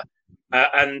bowler.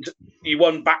 And you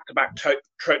won back-to-back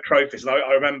trophies. And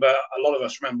I remember, a lot of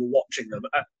us remember watching them.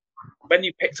 When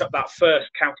you picked up that first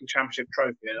county championship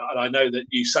trophy, and I know that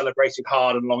you celebrated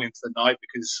hard and long into the night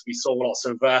because we saw lots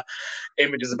of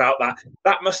images about that.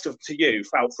 That must have, to you,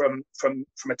 felt from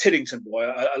a Tiddington boy,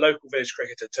 a local village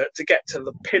cricketer, to get to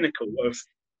the pinnacle of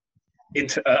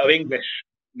English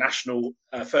national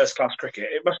first-class cricket.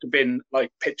 It must have been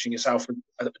like pitching yourself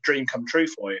a dream come true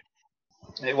for you.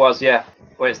 It was, yeah.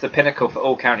 Well, it's the pinnacle for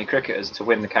all county cricketers to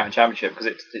win the county championship because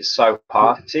it's so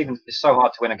hard. It's so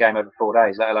hard to win a game over 4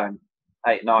 days, let alone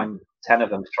 8, 9, 10 of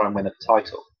them to try and win a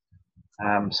title.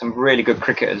 Some really good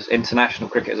cricketers, international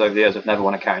cricketers over the years, have never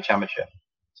won a county championship.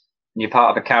 And you're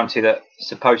part of a county that's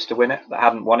supposed to win it, that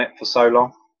hadn't won it for so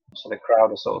long. So the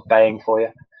crowd are sort of baying for you.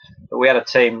 But we had a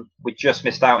team, we just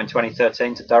missed out in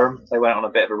 2013 to Durham. They went on a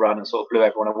bit of a run and sort of blew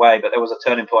everyone away. But there was a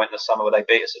turning point in the summer where they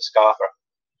beat us at Scarborough,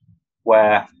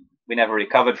 where we never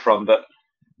recovered from. But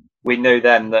we knew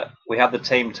then that we had the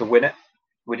team to win it.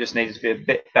 We just needed to be a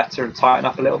bit better and tighten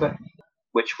up a little bit,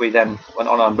 which we then went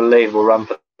on an unbelievable run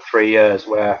for 3 years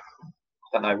where, I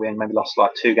don't know, we maybe lost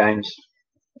like 2 games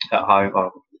at home,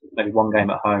 or maybe 1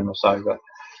 game at home or so. But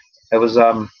it was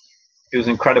an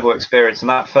incredible experience. And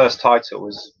that first title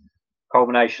was a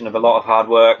culmination of a lot of hard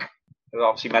work. It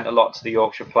obviously meant a lot to the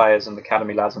Yorkshire players and the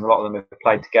academy lads, and a lot of them have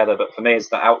played together. But for me, as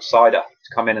the outsider,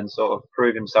 to come in and sort of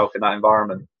prove himself in that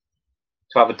environment,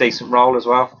 to have a decent role as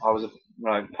well. I was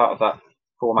part of that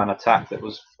 4-man attack that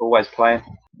was always playing.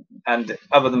 And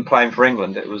other than playing for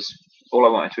England, it was all I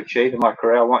wanted to achieve in my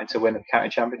career. I wanted to win a county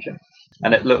championship.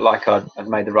 And it looked like I'd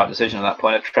made the right decision at that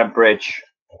point. At Trent Bridge,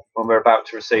 when we were about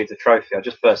to receive the trophy, I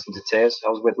just burst into tears. I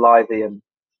was with Livy and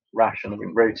Rash and I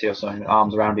think Rooty or something,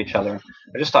 arms around each other.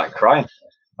 I just started crying.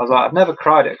 I was like, I've never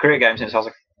cried at a cricket game since I was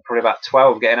probably about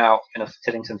 12, getting out in a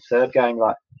Tiddington third game.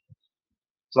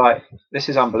 It's like, this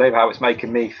is unbelievable how it's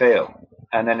making me feel.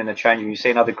 And then in the change room, you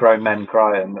see other grown men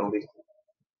cry and all these,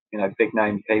 big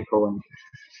name people. And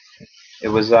it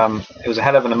was a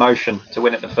hell of an emotion to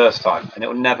win it the first time. And it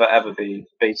will never, ever be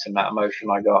beaten, that emotion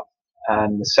I got.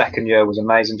 And the second year was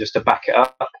amazing just to back it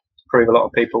up, to prove a lot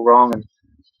of people wrong. And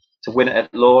to win it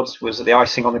at Lords was the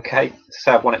icing on the cake. To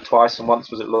say I've won it twice and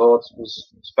once was at Lords was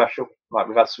special. Like,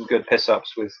 we've had some good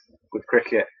piss-ups with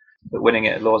cricket, but winning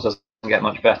it at Lords doesn't get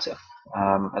much better.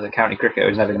 As a county cricketer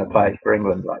who's never going to play for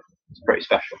England, it's pretty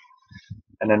special.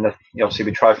 And then obviously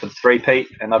we tried for the three-peat,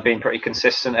 and I've been pretty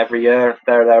consistent every year,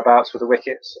 there or thereabouts with the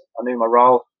wickets. I knew my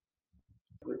role.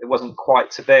 It wasn't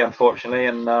quite to be, unfortunately,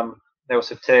 and there were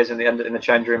some tears in the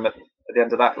change room at the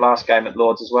end of that last game at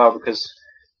Lords as well, because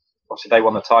obviously they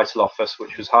won the title off us,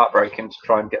 which was heartbreaking to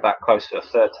try and get that close to a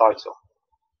third title.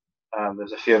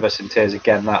 There's a few of us in tears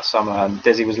again that summer, and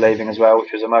Dizzy was leaving as well,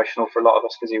 which was emotional for a lot of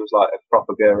us because he was like a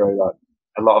proper guru. Like,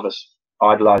 a lot of us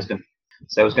idolised him.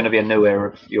 So there was going to be a new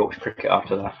era of Yorkshire cricket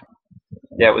after that.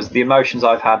 Yeah, it was the emotions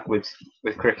I've had with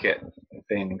cricket have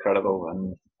been incredible,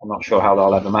 and I'm not sure how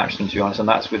I'll ever match them, to be honest. And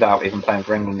that's without even playing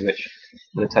for England, which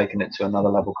would have taken it to another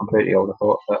level completely, I would have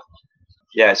thought. But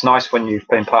yeah, it's nice when you've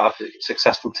been part of a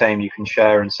successful team, you can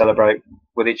share and celebrate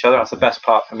with each other. That's the best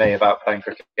part for me about playing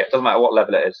cricket. It doesn't matter what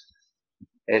level it is.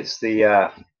 It's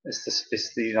the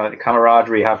the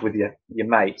camaraderie you have with your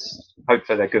mates.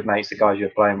 Hopefully they're good mates, the guys you're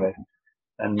playing with.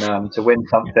 And to win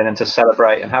something and to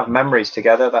celebrate and have memories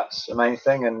together, that's the main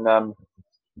thing. And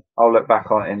I'll look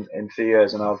back on it in a few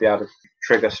years and I'll be able to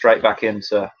trigger straight back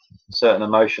into certain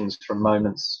emotions from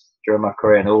moments during my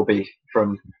career, and it'll be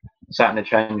from sat in the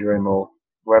change room or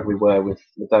wherever we were with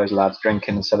those lads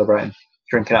drinking and celebrating,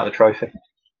 drinking out the trophy.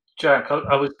 Jack,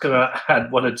 I was going to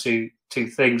add one or two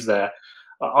things there.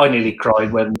 I nearly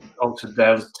cried when Oxford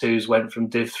Downs 2s went from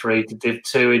Div 3 to Div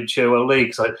 2 in Chilwell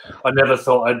League. So I never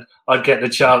thought I'd get the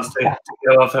chance to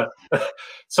go up.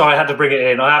 So I had to bring it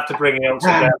in. I have to bring it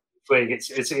Oxford Downs week.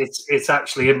 It's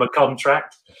actually in my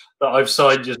contract that I've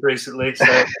signed just recently. So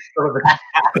it's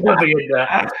going to be in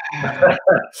there.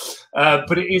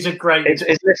 But it is a great. Is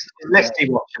Listy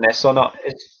watching this or not?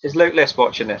 Is Luke List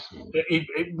watching this?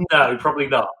 No, probably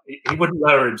not. He wouldn't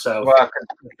lower himself. Well,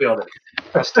 to be honest.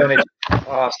 I still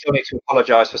need to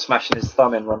apologise for smashing his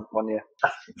thumb in one year.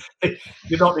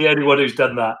 You're not the only one who's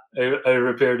done that over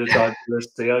a period of time,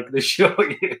 Listy, I can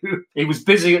assure you. He was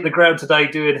busy at the ground today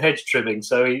doing hedge trimming,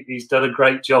 so he's done a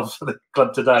great job for the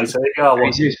club today. So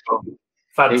he's useful.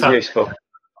 Fantastic. He's useful.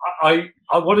 I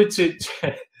wanted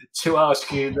to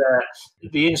ask you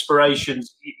the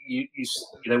inspirations you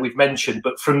know we've mentioned,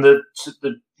 but from the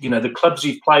clubs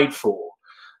you've played for,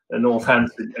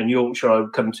 Northampton and Yorkshire, I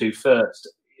would come to first.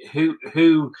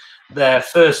 Who there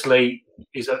firstly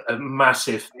is a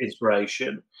massive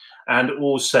inspiration, and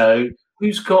also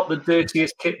who's got the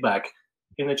dirtiest kit bag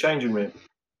in the changing room?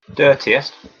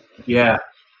 Dirtiest? Yeah.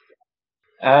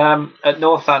 At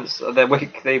Northants, the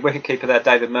wicket keeper there,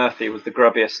 David Murphy, was the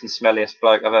grubbiest and smelliest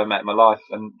bloke I've ever met in my life,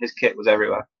 and his kit was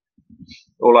everywhere,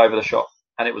 all over the shop,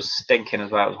 and it was stinking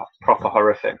as well. It was proper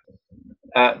horrific.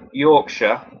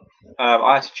 Yorkshire,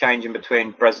 I had to change in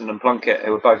between Bresnan and Plunkett,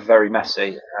 who were both very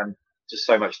messy and just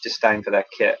so much disdain for their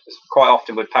kit. Quite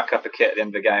often would pack up a kit at the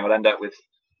end of the game. I'd end up with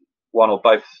one or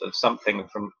both of something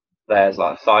from theirs,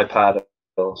 like a thigh pad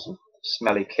or some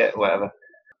smelly kit or whatever.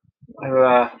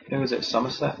 Who was it?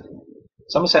 Somerset?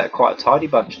 Somerset had quite a tidy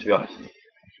bunch, to be honest.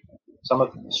 Some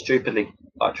of stupidly,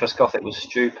 like Trescothick was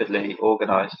stupidly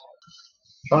organised.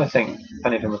 I'm trying to think if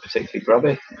any of them were particularly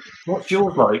grubby. What's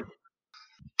yours like?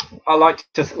 I like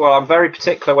to. Well, I'm very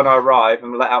particular when I arrive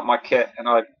and let out my kit, and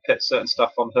I put certain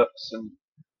stuff on hooks, and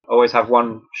I always have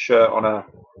one shirt on a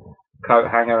coat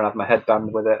hanger and have my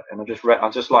headband with it, and I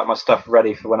just like my stuff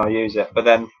ready for when I use it. But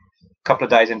then a couple of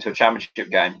days into a championship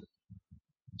game,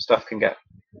 stuff can get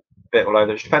a bit all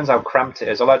over. It depends how cramped it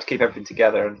is. I like to keep everything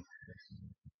together, and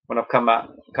when I've come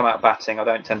out batting, I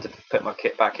don't tend to put my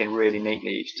kit back in really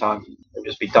neatly each time. It'll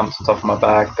just be dumped on top of my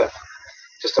bag, but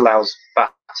just allows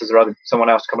batters or someone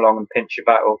else to come along and pinch your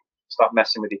bat or start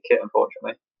messing with your kit,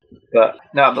 unfortunately. But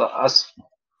as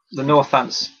the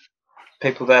Northants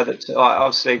people there, that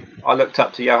obviously I looked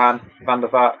up to Johan van der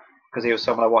Vaart because he was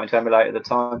someone I wanted to emulate at the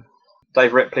time.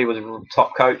 Dave Ripley was a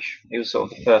top coach. He was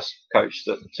sort of the first coach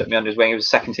that took me under his wing. He was a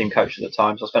second team coach at the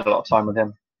time, so I spent a lot of time with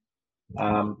him.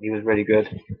 He was really good.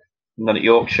 And then at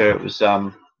Yorkshire, it was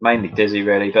mainly Dizzy,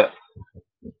 really. But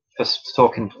just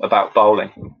talking about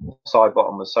bowling, side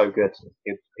bottom was so good.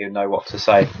 He'd know what to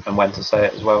say and when to say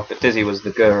it as well. But Dizzy was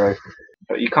the guru.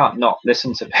 But you can't not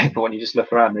listen to people when you just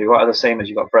look around. You've got other seamers.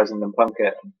 You've got Bresnan and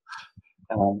Plunkett.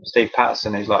 Steve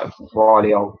Patterson, who's like a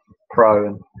wily old pro.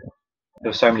 And there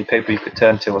were so many people you could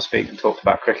turn to or speak and talk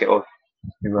about cricket, or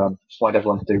who just wanted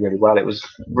everyone to do really well. It was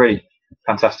a really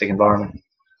fantastic environment.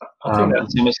 I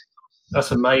think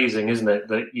that's amazing, isn't it?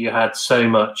 That you had so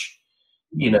much,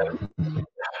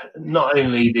 not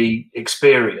only the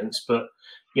experience, but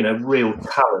real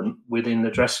talent within the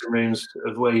dressing rooms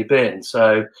of where you've been.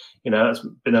 So it's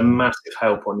been a massive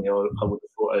help on you, I would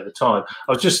have thought, over time.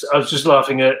 I was just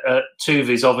laughing at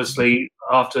Tuvi's, obviously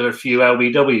after a few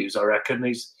LBWs. I reckon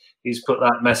he's put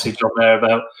that message on there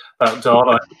about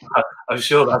Don. I'm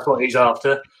sure that's what he's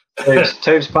after.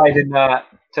 Tubes played in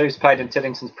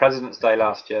Tiddington's President's Day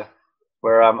last year,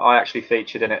 where I actually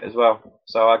featured in it as well.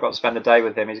 So I got to spend a day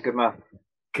with him. He's a good man.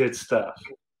 Good stuff.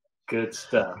 Good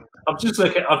stuff. I'm just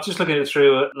looking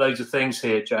through loads of things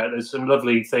here, Jack. There's some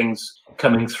lovely things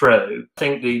coming through. I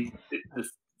think the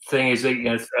thing is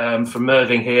that from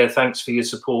Mervyn here, thanks for your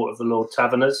support of the Lord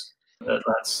Taverners.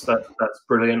 That's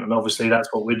brilliant, and obviously that's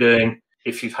what we're doing.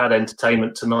 If you've had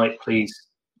entertainment tonight, please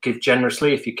give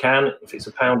generously if you can. If it's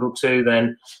 £1 or £2,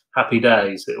 then happy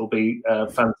days. It will be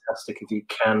fantastic if you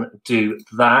can do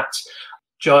that.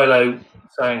 Gilo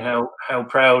saying how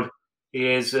proud he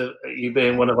is of you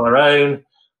being one of our own,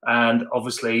 and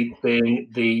obviously being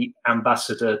the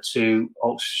ambassador to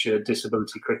Oxfordshire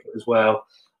Disability Cricket as well.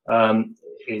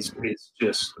 Is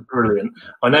just brilliant.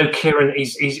 I know Kieran,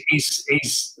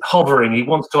 he's hovering. He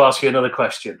wants to ask you another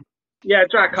question. Yeah,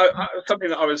 Jack. Something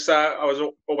that I was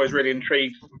always really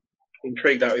intrigued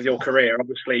at with your career.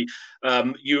 Obviously,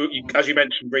 you as you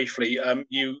mentioned briefly,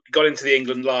 you got into the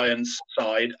England Lions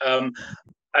side.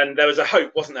 And there was a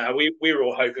hope, wasn't there? We were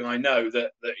all hoping, I know,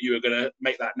 that you were going to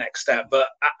make that next step. But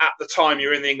at the time you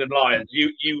were in the England Lions,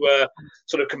 you were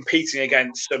sort of competing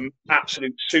against some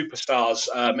absolute superstars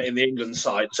in the England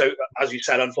side. So, as you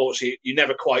said, unfortunately, you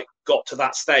never quite got to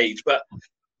that stage. But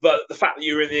the fact that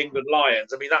you were in the England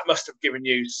Lions, I mean, that must have given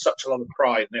you such a lot of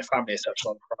pride, and your family has such a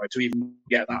lot of pride to even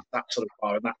get that sort of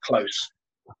far and that close.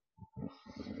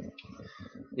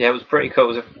 Yeah, it was pretty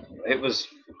cool. It was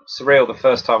surreal the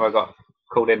first time I got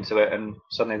called into it, and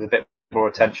suddenly there's a bit more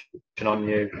attention on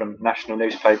you from national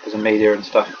newspapers and media and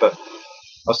stuff. But I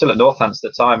was still at Northants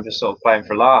at the time, just sort of playing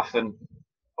for a laugh, and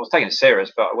I was taking it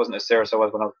serious, but I wasn't as serious as I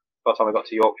was by the time I got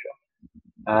to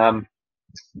Yorkshire.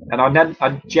 And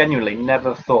I genuinely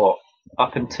never thought,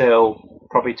 up until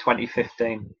probably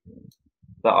 2015,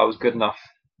 that I was good enough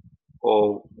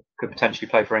or could potentially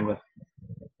play for England.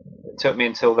 It took me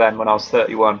until then, when I was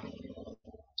 31,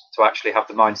 to actually have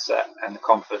the mindset and the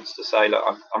confidence to say, look,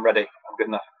 I'm ready, I'm good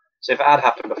enough. So if it had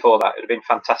happened before that, it would have been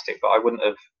fantastic, but I wouldn't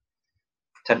have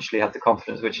potentially had the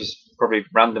confidence, which is probably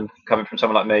random coming from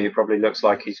someone like me who probably looks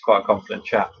like he's quite a confident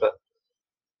chap. But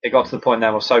it got to the point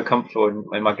now I was so comfortable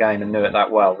in my game and knew it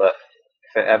that well that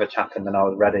if it ever happened, then I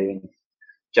was ready, and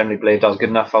generally believed I was good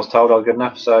enough. I was told I was good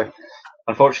enough. So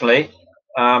unfortunately,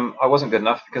 I wasn't good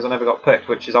enough because I never got picked,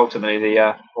 which is ultimately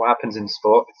what happens in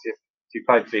sport. If you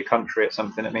play for your country at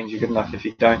something, it means you're good enough. If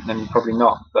you don't, then you're probably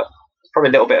not. But it's probably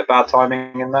a little bit of bad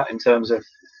timing in that, in terms of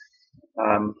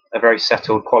a very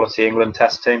settled quality England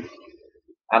test team.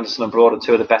 Anderson and Broad are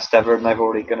two of the best ever, and they're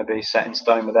already going to be set in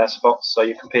stone with their spots. So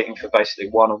you're competing for basically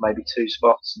one or maybe two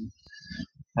spots.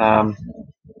 And,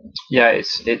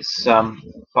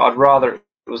 but I'd rather it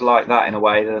was like that in a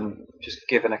way than just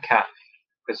given a cap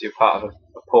because you're part of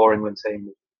a poor England team.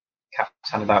 Caps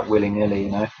handed out willy-nilly,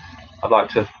 you know. I'd like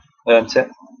to have earned it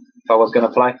if I was going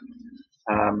to play.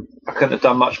 I couldn't have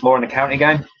done much more in the county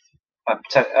game,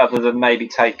 other than maybe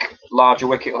take larger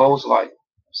wicket hauls, like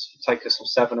take us some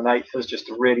 7 and 8ers just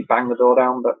to really bang the door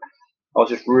down. But I was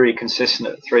just really consistent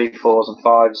at 3, 4s and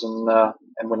 5s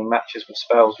and winning matches with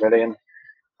spells, really. And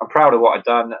I'm proud of what I'd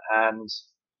done, and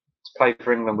to play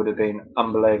for England would have been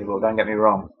unbelievable, don't get me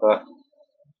wrong, but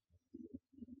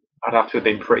I'd have to have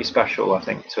been pretty special, I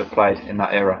think, to have played in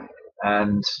that era.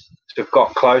 And to have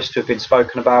got close, to have been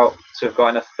spoken about, to have got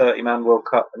in a 30-man World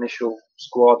Cup initial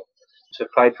squad, to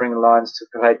have played for England Lions, to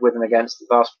have played with and against the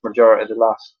vast majority of the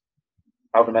last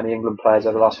however many England players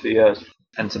over the last few years,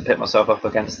 and to pit myself up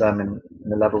against them in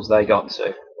the levels they got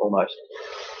to, almost.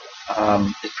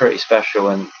 It's pretty special,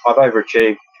 and I've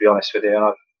overachieved, to be honest with you.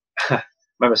 And I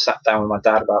remember sat down with my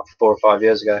dad about 4 or 5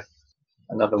 years ago,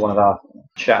 another one of our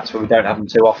chats where we don't have them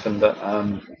too often, but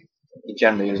he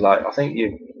generally was like, I think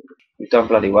you've done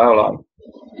bloody well. Like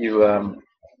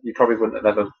you probably wouldn't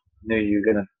have ever knew you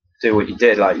were going to do what you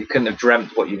did. Like you couldn't have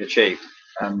dreamt what you've achieved.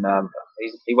 And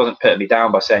he wasn't putting me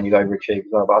down by saying you've overachieved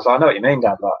as well. But I was like, I know what you mean,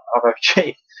 Dad. Like I've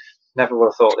overachieved. Never would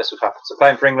have thought this would happen. So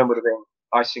playing for England would have been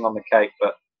icing on the cake,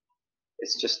 but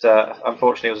it's just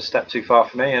unfortunately it was a step too far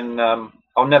for me. And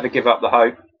I'll never give up the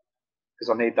hope because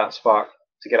I need that spark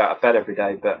to get out of bed every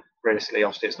day. But realistically,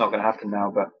 obviously, it's not going to happen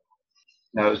now. But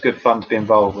it was good fun to be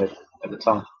involved with at the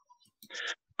time.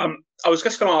 I was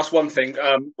just going to ask one thing,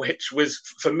 which was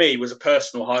for me was a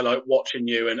personal highlight watching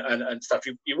you and stuff.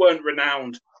 You weren't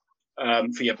renowned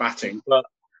for your batting, but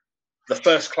the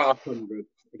first class 100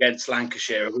 against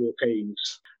Lancashire of all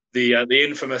teams, the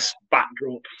infamous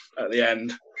backdrop at the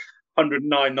end.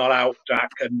 109 not out, Jack,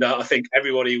 and I think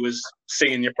everybody was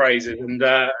singing your praises. And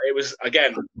it was,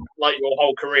 again, like your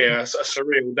whole career, a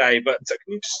surreal day. But can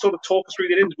you just sort of talk us through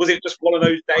the end? Was it just one of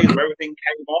those days where everything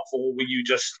came off, or were you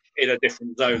just in a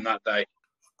different zone that day?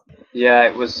 Yeah,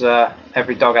 it was.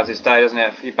 Every dog has its day, doesn't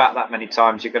it? If you bat that many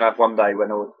times, you're going to have one day when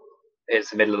it's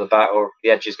the middle of the bat or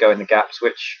the edges go in the gaps,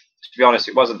 which, to be honest,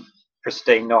 it wasn't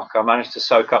pristine knock. I managed to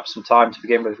soak up some time to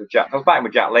begin with Jack. I was batting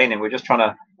with Jack Leaning. We were just trying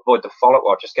to avoid the follow-up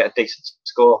or just get a decent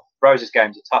score. Rose's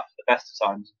games are tough at the best of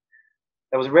times.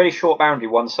 There was a really short boundary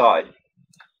one side,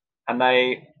 and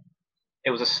it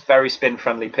was a very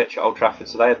spin-friendly pitch at Old Trafford,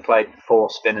 so they had played 4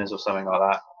 spinners or something like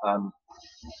that.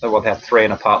 They had 3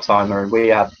 and a part-timer, and we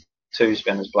had 2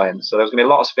 spinners playing. So there was going to be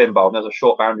a lot of spin ball, and there was a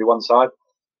short boundary one side.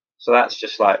 So that's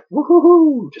just like,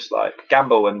 woohoo, just like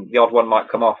gamble, and the odd one might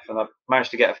come off. And I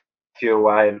managed to get a few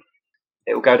away, and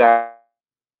it will go down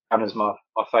as my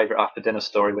favourite after dinner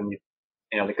story when you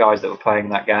know the guys that were playing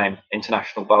that game,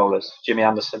 international bowlers. Jimmy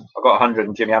Anderson, I got 100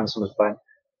 and Jimmy Anderson was playing,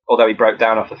 although he broke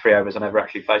down after 3 overs and never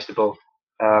actually faced the ball.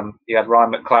 You had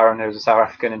Ryan McLaren, who was a South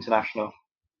African international.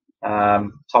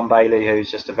 Tom Bailey,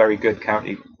 who's just a very good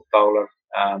county bowler.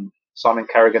 Simon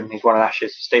Kerrigan, he's won an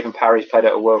Ashes. Stephen Parry's played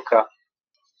at a World Cup.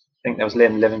 I think there was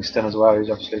Lynn Livingston as well, who's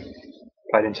obviously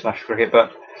played international cricket.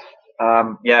 But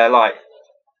yeah, like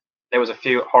there was a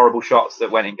few horrible shots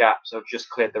that went in gaps. So I've just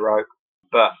cleared the rope.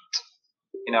 But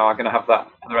you know, I'm going to have that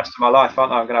for the rest of my life,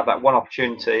 aren't I? I'm going to have that one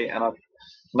opportunity, and I've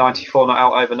 94 not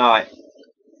out overnight.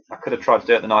 I could have tried to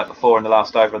do it the night before in the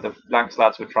last over. The Lancs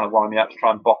lads were trying to wind me up to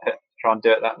try and bop it, try and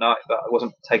do it that night, but I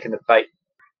wasn't taking the bait.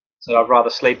 So I'd rather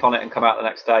sleep on it and come out the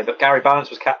next day. But Gary Balance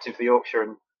was captain for Yorkshire,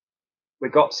 and we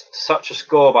got such a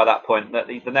score by that point that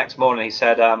the next morning he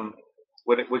said,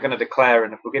 we're going to declare,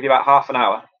 and if we'll give you about half an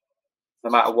hour, no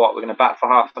matter what, we're going to bat for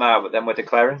half an hour, but then we're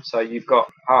declaring. So you've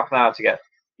got half an hour to get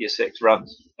your 6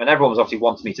 runs. And everyone was obviously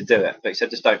wanting me to do it, but he said,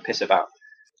 just don't piss about.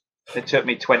 It took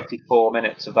me 24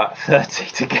 minutes of that 30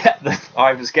 to get them.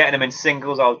 I was getting them in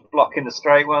singles. I was blocking the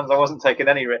straight ones. I wasn't taking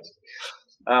any risk.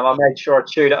 I made sure I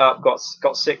chewed it up, got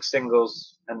 6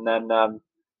 singles, and then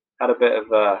had a bit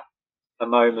of a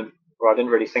moment where I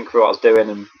didn't really think through what I was doing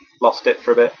and lost it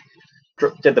for a bit.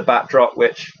 Did the bat drop,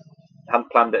 which I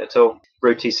hadn't planned it at all.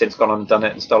 Ruty's since gone on and done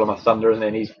it and stolen my thunder, isn't he?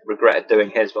 And he's regretted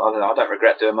doing his, but I don't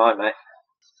regret doing mine, mate.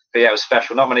 But yeah, it was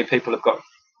special. Not many people have got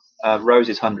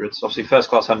Rose's hundreds. Obviously, first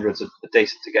class hundreds are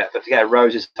decent to get, but to get a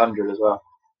Rose's 100 as well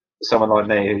for someone like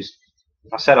me,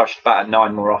 I said I should bat at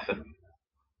 9 more often.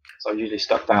 So I usually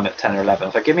stuck down at 10 or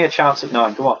 11. So give me a chance at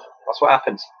 9. Come on, that's what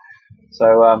happens.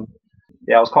 So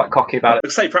yeah, I was quite cocky about it.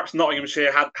 I'd say perhaps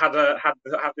Nottinghamshire had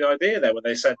the idea there when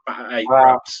they said bat at 8.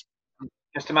 Perhaps.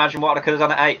 Just imagine what I could have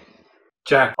done at 8.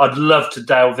 Jack, I'd love to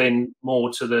delve in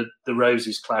more to the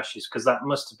Roses clashes, because that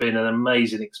must have been an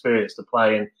amazing experience to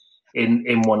play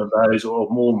in one of those, or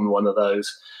more than one of those.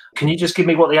 Can you just give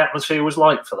me what the atmosphere was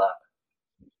like for that?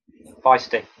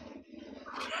 Feisty.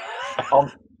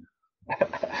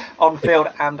 On field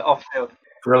and off field.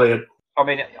 Brilliant. I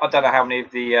mean, I don't know how many of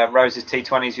the Roses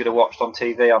T20s you'd have watched on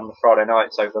TV on the Friday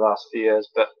nights over the last few years,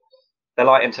 but they're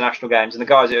like international games. And the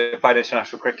guys who played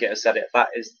international cricket have said it. That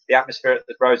is the atmosphere at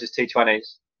the Roses T20s,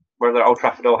 whether they're Old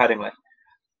Trafford or Headingley.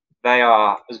 They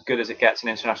are as good as it gets in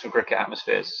international cricket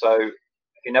atmospheres. So if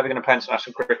you're never going to play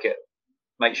international cricket,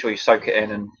 make sure you soak it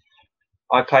in. And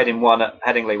I played in one at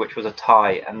Headingley, which was a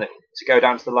tie, and to go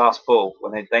down to the last ball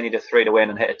when they needed 3 to win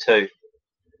and hit a 2.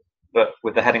 But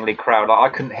with the Headingley crowd, I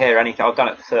couldn't hear anything. I've done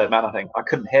it third man, I think. I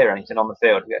couldn't hear anything on the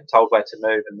field. Getting told where to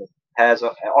move, and the hairs.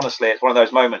 Honestly, it's one of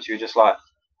those moments you're just like,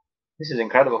 this is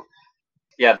incredible.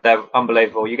 Yeah, they're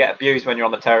unbelievable. You get abused when you're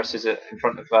on the terraces in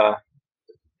front of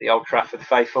the Old Trafford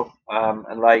faithful,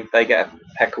 and they get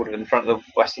heckled in front of the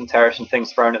Western Terrace and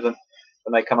things thrown at them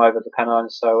when they come over the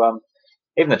Pennines. So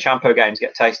even the Champo games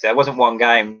get tasty. There wasn't one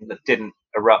game that didn't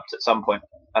erupt at some point,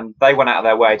 and they went out of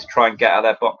their way to try and get out of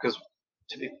their box, because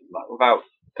without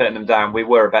putting them down, we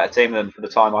were a better team than them for the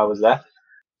time I was there.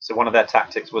 So one of their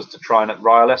tactics was to try and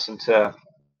rile us and to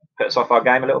put us off our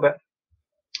game a little bit.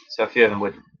 So a few of them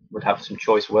would have some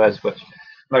choice words, but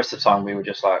most of the time we were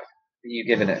just like, "Are you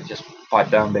giving it? Just fight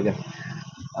down bigger."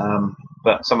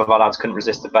 But some of our lads couldn't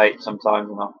resist the bait sometimes.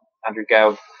 Andrew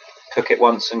Gale took it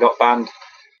once and got banned.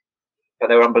 But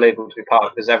they were unbelievable to be part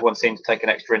of, because everyone seemed to take an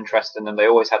extra interest in them. They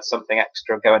always had something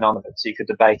extra going on, so you could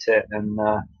debate it. And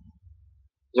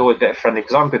it was always a bit friendly,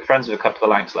 because I'm good friends with a couple of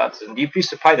Lancs lads, and you used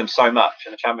to play them so much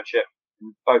in the Championship,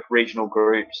 in both regional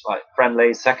groups, like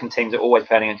friendlies. Second teams are always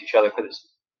playing against each other because it's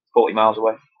 40 miles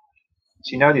away.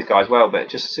 So you know these guys well, but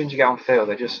just as soon as you get on field,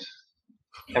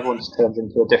 everyone just turns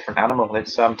into a different animal.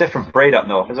 It's a different breed up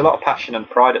north. There's a lot of passion and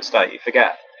pride at stake. You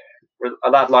forget a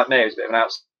lad like me who's a bit of an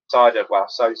outsider, well,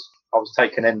 so I was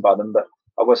taken in by them, but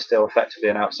I was still effectively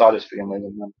an outsider to begin with.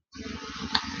 And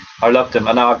I loved them,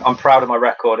 and I'm proud of my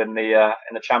record in the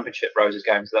Championship Roses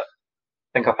games. That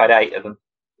I think I played 8 of them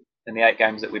in the 8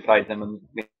 games that we played them, and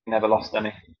we never lost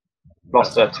any.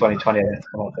 Lost 2020 against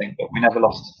them, I think, but we never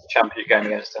lost a championship game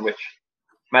against them, which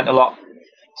meant a lot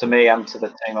to me and to the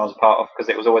team I was a part of, because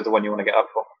it was always the one you want to get up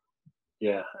for.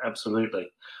 Yeah, absolutely.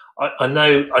 I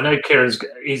know Kieran's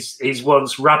he's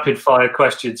wants rapid fire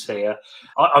questions here.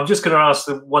 I'm just going to ask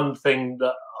the one thing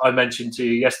that I mentioned to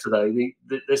you yesterday.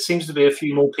 There seems to be a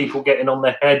few more people getting on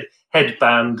the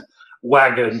headband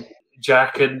wagon,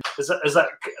 Jack. And has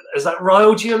that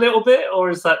riled you a little bit, or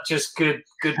is that just good?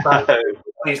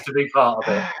 Needs to be part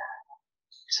of it.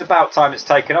 It's about time it's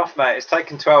taken off, mate. It's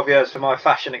taken 12 years for my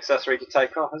fashion accessory to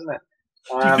take off, hasn't it?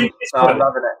 I'm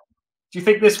loving it. Do you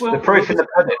think this will? The proof in the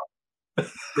pudding.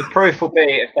 The proof will be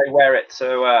if they wear it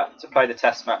to play the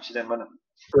test matches in London.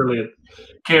 Brilliant.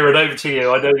 Kieran, over to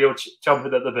you. I know you're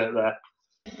jumping at the bit there.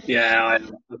 Yeah,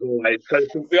 as always.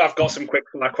 So I've got some quick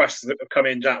questions that have come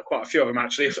in, Jack. Quite a few of them,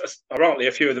 actually. Ironically,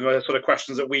 a few of them are sort of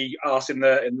questions that we asked in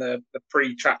the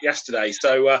pre-chat yesterday.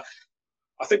 So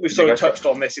I think we've sort of touched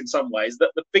on this in some ways.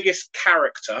 That the biggest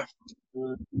character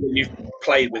that you've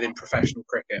played with in professional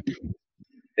cricket.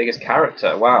 Biggest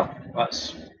character? Wow,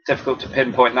 that's difficult to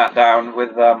pinpoint that down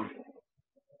with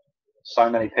so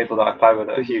many people that I play with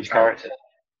that are huge characters.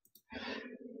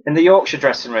 In the Yorkshire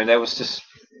dressing room, there was just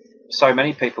so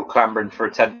many people clambering for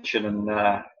attention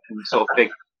and sort of big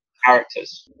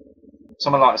characters.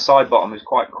 Someone like a Sidebottom who's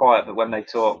quite quiet, but when they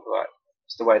talk, like,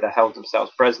 it's the way they held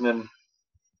themselves. Bresnan,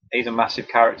 he's a massive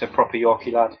character, proper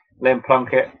Yorkie lad. Liam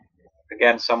Plunkett,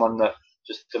 again, someone that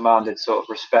just demanded sort of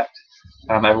respect.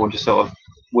 Everyone just sort of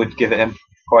would give it him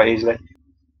quite easily.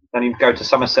 Then you go to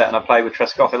Somerset and I play with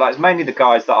Trescothick. Like, it's mainly the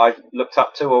guys that I've looked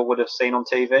up to or would have seen on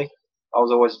TV. I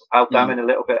was always out damning a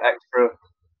little bit extra.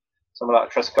 Someone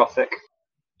like Trescothick,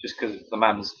 just because the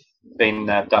man's been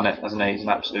there, done it, hasn't he? He's an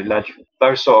absolute legend.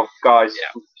 Those sort of guys.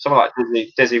 Yeah. Someone like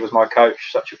Dizzy. Dizzy was my coach,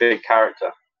 such a big character.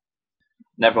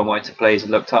 And everyone wanted to please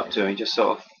and looked up to him. He just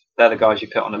sort of, they're the guys you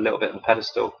put on a little bit of a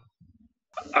pedestal.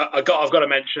 I've got to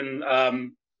mention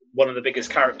one of the biggest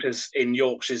characters in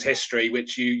Yorkshire's history,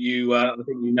 which you I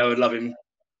think you know and love him.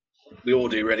 We all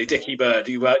do, really. Dickie Bird.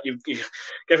 You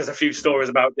gave us a few stories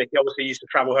about Dickie. Obviously, he used to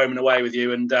travel home and away with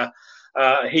you, and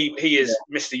he is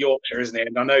Mr. Yorkshire, isn't he?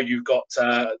 And I know you've got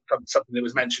something that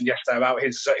was mentioned yesterday about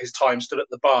his time stood at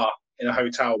the bar in a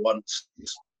hotel once.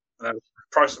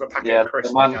 Price of a packet of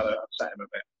crisps upset him a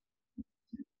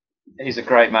bit. He's a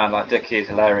great man. Like, Dickie is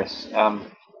hilarious.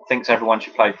 Thinks everyone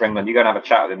should play for England. You go and have a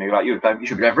chat with him. You're like, you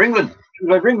should play for England. You should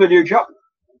play for England, you chap.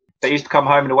 But he used to come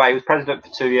home and away. He was president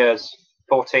for 2 years,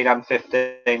 14 and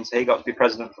 15. So he got to be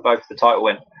president for both the title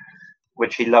win,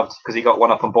 which he loved because he got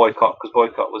one up on Boycott, because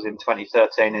Boycott was in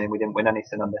 2013 and we didn't win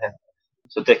anything under him.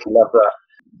 So Dickie loved that.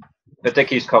 But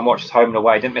Dickie used to come watch us home and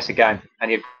away. Didn't miss a game,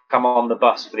 and he'd come on the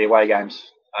bus for the away games,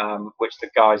 which the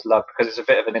guys loved because it's a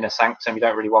bit of an inner sanctum. You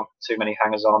don't really want too many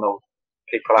hangers on or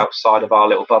people outside of our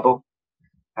little bubble.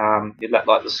 You'd let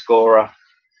like the scorer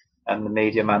and the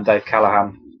media man Dave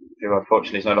Callaghan, who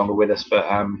unfortunately is no longer with us, but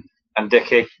and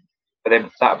Dickie. But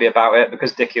then that'd be about it,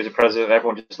 because Dickie was a president.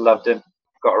 Everyone just loved him,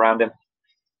 got around him.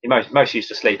 He most used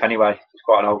to sleep anyway. He's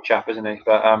quite an old chap, isn't he?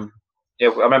 But yeah,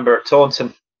 I remember at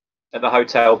Taunton at the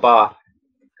hotel bar,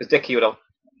 because Dickie would.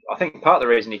 I think part of the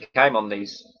reason he came on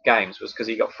these games was because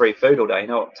he got free food all day. You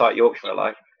know what tight Yorkshiremen are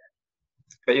like.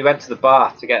 But he went to the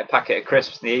bar to get a packet of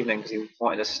crisps in the evening because he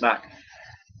wanted a snack.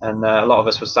 And a lot of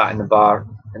us were sat in the bar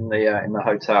in the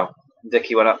hotel. And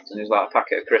Dickie went up and he was like, a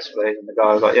packet of crisps, please. And the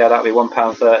guy was like, yeah, that'll be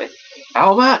 £1.30.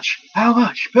 How much? How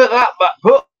much? Put that back.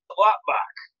 Put that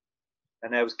back.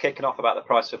 And there was kicking off about the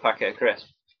price of a packet of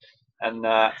crisps. And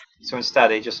so instead,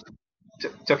 he just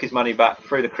took his money back,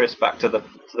 threw the crisps back to the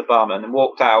barman, and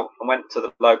walked out and went to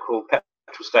the local petrol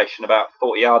station about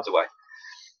 40 yards away.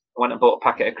 I went and bought a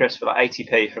packet of crisps for like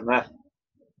 80p from there.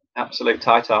 Absolute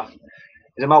tight-off.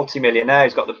 He's a multi-millionaire.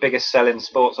 He's got the biggest selling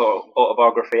sports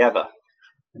autobiography ever.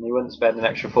 And he wouldn't spend an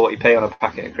extra 40p on a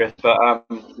packet of crisps. But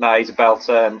no, he's a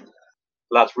belter, and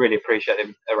lads really appreciate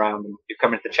him around. And you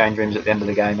come into the change rooms at the end of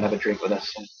the game and have a drink with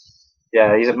us. And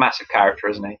yeah, he's a massive character,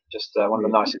 isn't he? Just one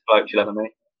of the nicest blokes you'll ever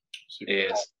meet. He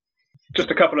is.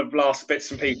 Just a couple of last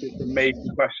bits and pieces from me for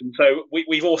the question. So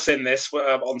we've all seen this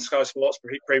on Sky Sports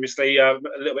previously, a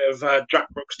little bit of Jack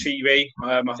Brooks TV.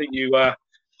 I think you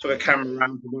took a camera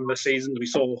around for one of the seasons. We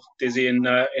saw Dizzy in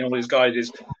all his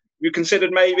guises. You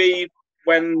considered maybe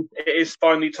when it is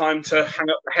finally time to hang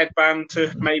up the headband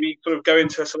to maybe sort of go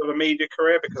into a sort of a media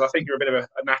career? Because I think you're a bit of a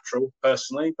natural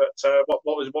personally, but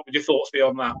what would your thoughts be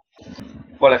on that?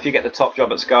 Well, if you get the top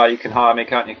job at Sky, you can hire me,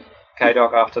 can't you,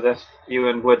 K-Dog, after this? You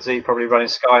and Woodsy probably running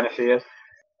Sky in a few years.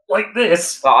 Like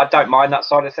this? But I don't mind that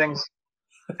side of things.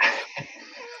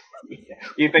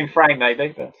 You've been framed,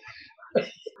 maybe. But...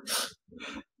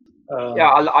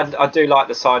 yeah, I do like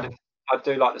the side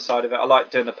of it. I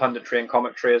like doing the punditry and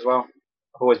commentary as well.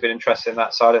 I've always been interested in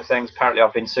that side of things. Apparently,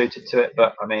 I've been suited to it,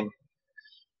 but I mean,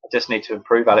 I just need to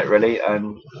improve at it really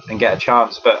and get a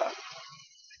chance. But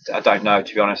I don't know,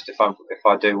 to be honest, if I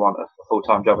do want a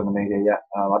full-time job in the media yet.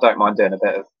 I don't mind doing a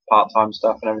bit of part-time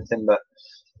stuff and everything, but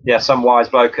yeah, some wise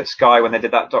bloke at Sky, when they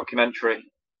did that documentary,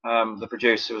 the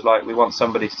producer was like, we want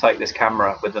somebody to take this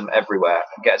camera with them everywhere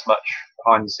and get as much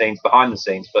behind the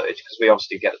scenes footage, because we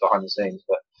obviously get the behind the scenes,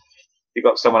 but if you've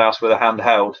got someone else with a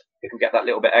handheld, you can get that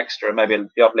little bit extra and maybe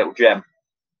the odd little gem.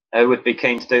 I would be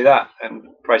keen to do that. And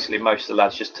basically most of the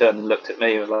lads just turned and looked at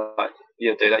me and were like,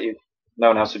 you'll do that. No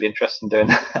one else would be interested in doing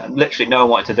that. And literally no one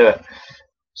wanted to do it.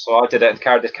 So I did it and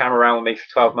carried this camera around with me for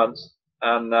 12 months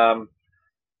and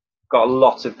got a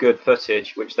lot of good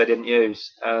footage, which they didn't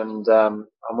use. And I'm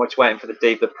just waiting for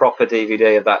the proper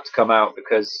DVD of that to come out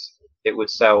because it would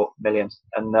sell millions.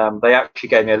 And they actually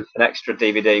gave me an extra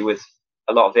DVD with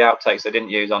a lot of the outtakes they didn't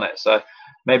use on it. So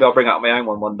maybe I'll bring out my own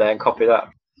one day and copy that.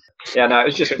 Yeah, no, it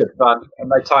was just good fun,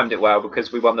 and they timed it well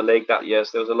because we won the league that year,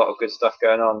 so there was a lot of good stuff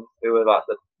going on. We were like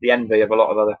the envy of a lot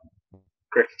of other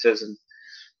cricketers, and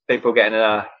people getting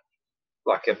a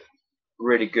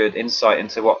really good insight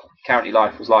into what county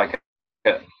life was like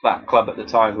at that club at the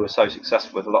time, who were so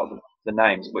successful with a lot of the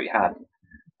names that we had.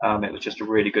 It was just a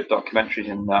really good documentary,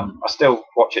 and I still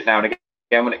watch it now and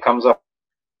again when it comes up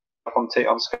on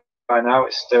Sky now.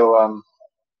 It's still a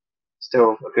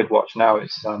good watch now.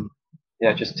 It's yeah,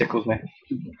 it just tickles me.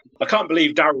 I can't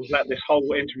believe Daryl's let this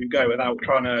whole interview go without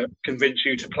trying to convince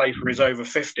you to play for his over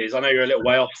 50s. I know you're a little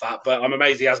way off that, but I'm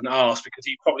amazed he hasn't asked, because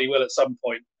he probably will at some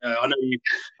point. I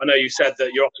know you said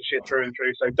that you're Oxfordshire through and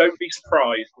through, so don't be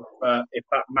surprised if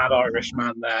that mad Irish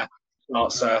man there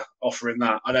starts offering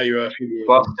that. I know you're a few years.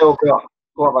 Well, I've still got.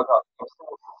 What have I got?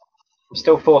 I'm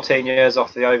still 14 years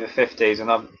off the over 50s, and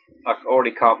I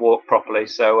already can't walk properly.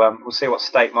 So we'll see what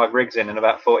state my rig's in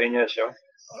about 14 years, shall we?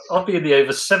 I'll be in the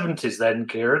over 70s then,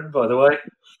 Kieran, by the way.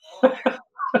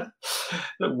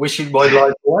 Wishing my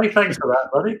life away. Thanks for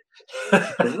that, buddy.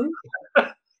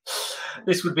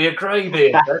 This would be a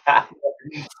gravy.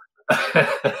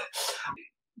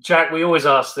 Jack, we always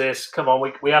ask this. Come on,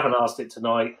 we haven't asked it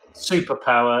tonight.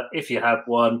 Superpower, if you had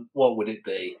one, what would it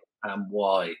be and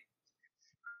why?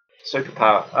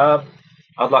 Superpower.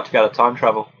 I'd like to be able to time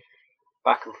travel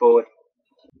back and forward.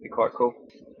 It'd be quite cool.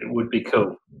 It would be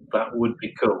cool. That would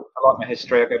be cool. I like my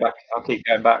history. I'll keep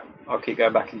going back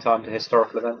in time to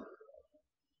historical events.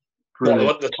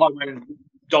 Well, the time when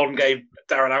Don gave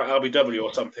Darren out LBW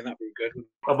or something, that'd be good.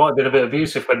 I might have been a bit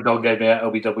abusive when Don gave me out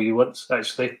LBW once,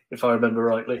 actually, if I remember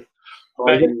rightly.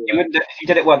 Well, if you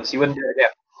did it once, you wouldn't do it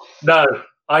again. No,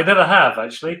 I never have,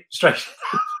 actually. Straight.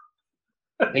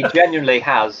 He genuinely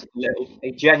has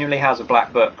a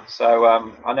black book. So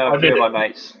I know a few of my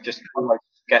mates just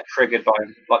get triggered by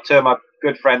him. Like two of my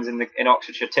good friends in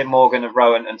Oxfordshire, Tim Morgan of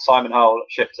Rowan and Simon Hole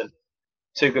at Shipton.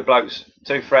 Two good blokes,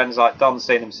 two friends. Like Don's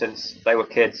seen them since they were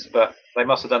kids, but they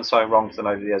must have done something wrong to them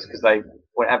over the years, because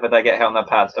whenever they get hit on their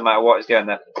pads, no matter what is going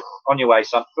there, on your way,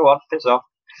 son. Go on, piss off.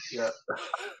 Yeah,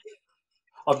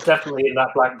 I'm definitely in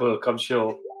that black book. I'm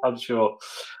sure. You're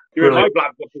in my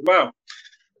black book as well.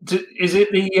 Is it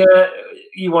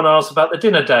you want to ask about the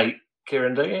dinner date,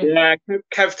 Kieran, don't you? Yeah,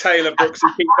 Kev Taylor Brooks, he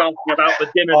keeps asking about the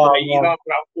dinner date. He's asked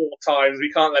about 4 times.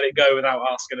 We can't let it go without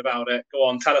asking about it. Go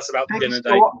on, tell us about the dinner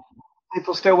date.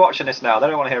 People still watching this now. They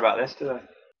don't want to hear about this, do they?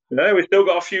 No, we've still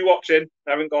got a few watching.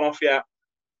 They haven't gone off yet.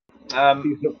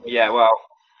 Yeah, well,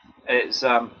 it's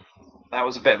that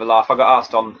was a bit of a laugh. I got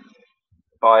asked on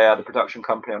by the production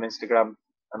company on Instagram,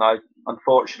 and I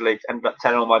unfortunately ended up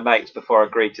telling all my mates before I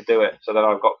agreed to do it. So then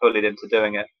I got bullied into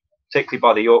doing it, particularly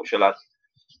by the Yorkshire lads.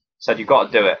 Said, you've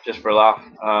got to do it just for a laugh.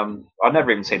 I'd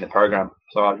never even seen the programme,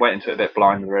 so I went into it a bit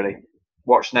blind, really.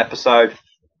 Watched an episode,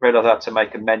 realised I had to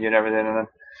make a menu and everything, and then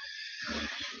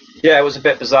yeah, it was a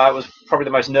bit bizarre. It was probably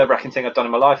the most nerve-wracking thing I've done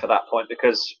in my life at that point,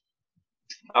 because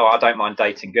I don't mind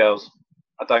dating girls,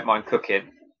 I don't mind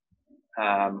cooking,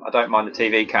 I don't mind the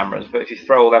TV cameras, but if you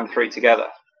throw all them 3 together,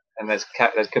 and there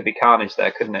could be carnage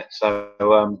there, couldn't it? So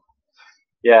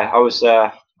yeah, I was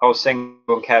single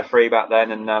and carefree back then,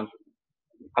 and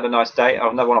had a nice date. I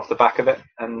was another one off the back of it,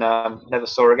 and never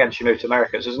saw her again. She moved to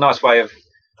America, so it was a nice way of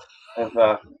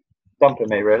dumping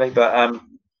me really. But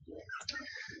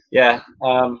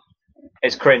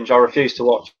it's cringe. I refuse to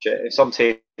watch it. It's on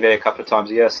TV a couple of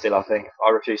times a year still, I think.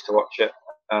 I refuse to watch it.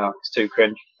 It's too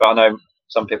cringe. But I know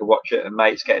some people watch it and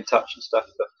mates get in touch and stuff.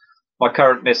 But my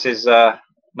current missus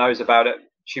knows about it.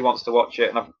 She wants to watch it,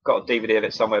 and I've got a DVD of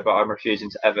it somewhere, but I'm refusing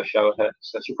to ever show her.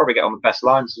 So she'll probably get on the best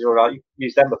lines. You're right. You've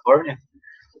used them before, haven't you?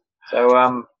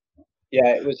 So,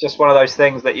 it was just one of those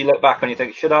things that you look back on and you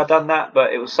think, should I have done that?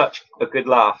 But it was such a good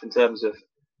laugh in terms of,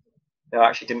 it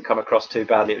actually didn't come across too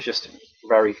badly. It was just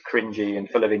very cringy and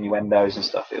full of innuendos and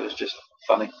stuff. It was just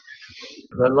funny.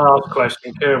 The last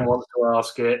question, Kieran wants to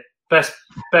ask it. Best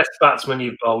batsman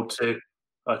you've bowled to,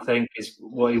 I think, is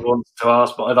what he wants to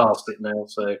ask, but I've asked it now,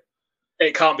 so.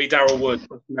 It can't be Daryl Wood.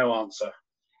 No answer.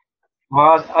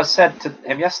 Well, I said to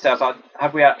him yesterday, I was like,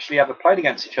 have we actually ever played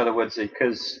against each other, Woodsy?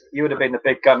 Because you would have been the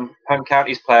big gun home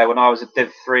counties player when I was a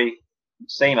Div 3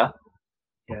 seamer.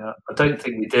 Yeah, I don't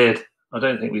think we did.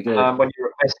 When you were at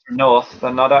Western North,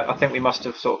 then I think we must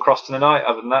have sort of crossed in the night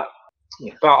other than that.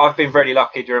 Yeah. But I've been really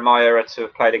lucky during my era to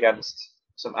have played against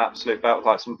some absolute battles,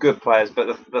 like some good players,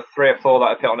 but the 3 or 4 that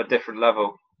I put on a different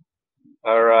level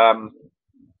are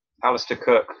Alistair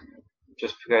Cook,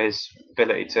 just for his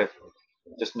ability to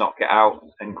just knock it out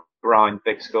and grind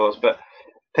big scores. But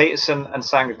Peterson and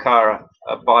Sangakkara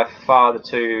are by far the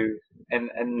two,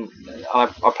 and I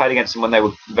played against them when they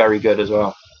were very good as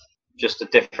well, just a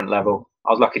different level.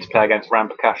 I was lucky to play against Ram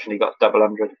Prakash and he got double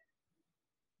 100.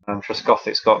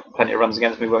 Trescothick's got plenty of runs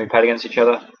against me when we played against each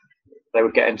other. They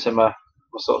would get into my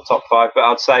sort of top 5. But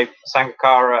I'd say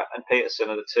Sangakkara and Peterson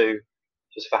are the two,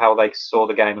 just for how they saw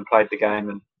the game and played the game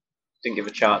and didn't give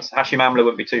a chance. Hashim Amla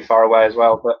wouldn't be too far away as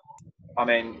well, but I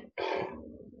mean,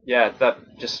 that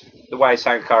just the way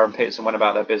Sangakkara and Peterson went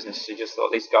about their business, you just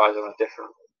thought these guys are in a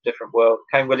different world.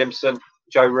 Kane Williamson,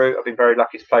 Joe Root, I've been very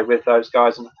lucky to play with those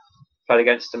guys and played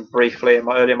against them briefly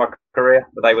early in my career,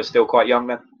 but they were still quite young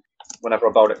then. Whenever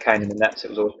I bowled at Kane in the nets, it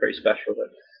was always pretty special. But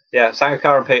yeah,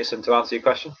 Sangakkara and Peterson, to answer your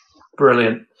question.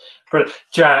 Brilliant.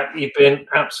 Jack, you've been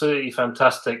absolutely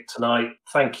fantastic tonight.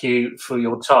 Thank you for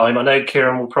your time. I know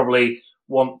Kieran will probably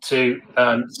want to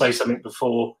say something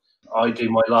before I do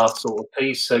my last sort of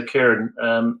piece. So, Kieran,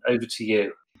 over to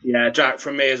you. Yeah, Jack,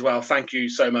 from me as well, thank you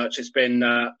so much. It's been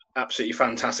absolutely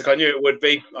fantastic. I knew it would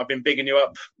be. I've been bigging you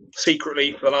up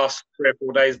secretly for the last 3 or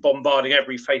 4 days, bombarding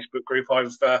every Facebook group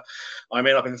I've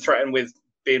been threatened with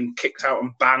being kicked out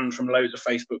and banned from loads of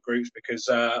Facebook groups because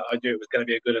I knew it was going to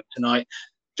be a good one tonight.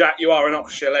 Jack, you are an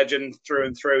Oxfordshire legend through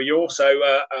and through. You're also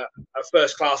a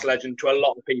first-class legend to a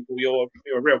lot of people. You're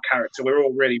a real character. We're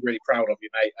all really, really proud of you,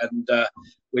 mate. And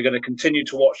we're going to continue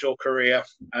to watch your career.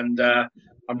 And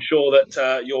I'm sure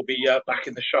that you'll be back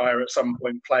in the Shire at some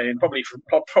point playing, probably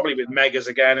with Megas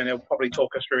again. And he'll probably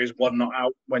talk us through his one not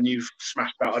out when you've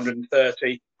smashed about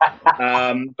 130.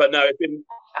 But no, it's been...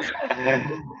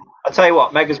 I'll tell you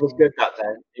what, Megas was good that day.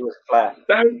 He was flair.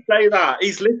 Don't say that.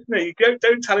 He's listening.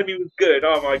 Don't tell him he was good.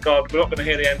 Oh, my God. We're not going to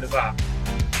hear the end of that.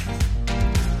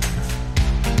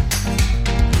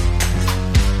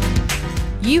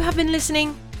 You have been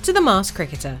listening to The Masked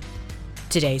Cricketer.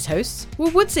 Today's hosts were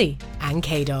Woodsy and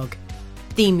K-Dog.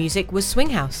 Theme music was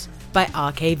Swing House by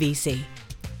RKVC.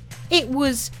 It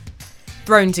was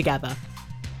thrown together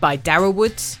by Daryl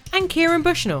Woods and Kieran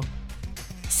Bushnell.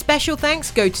 Special thanks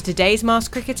go to today's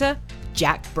Masked Cricketer,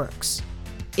 Jack Brooks.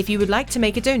 If you would like to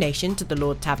make a donation to the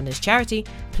Lord Taverners charity,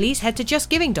 please head to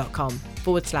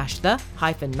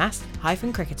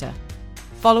justgiving.com/the-masked-cricketer.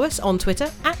 Follow us on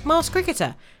Twitter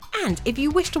 @MaskedCricketer. And if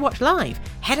you wish to watch live,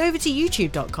 head over to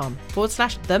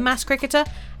youtube.com/the-masked-cricketer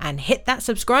and hit that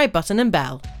subscribe button and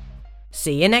bell.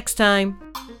 See you next time.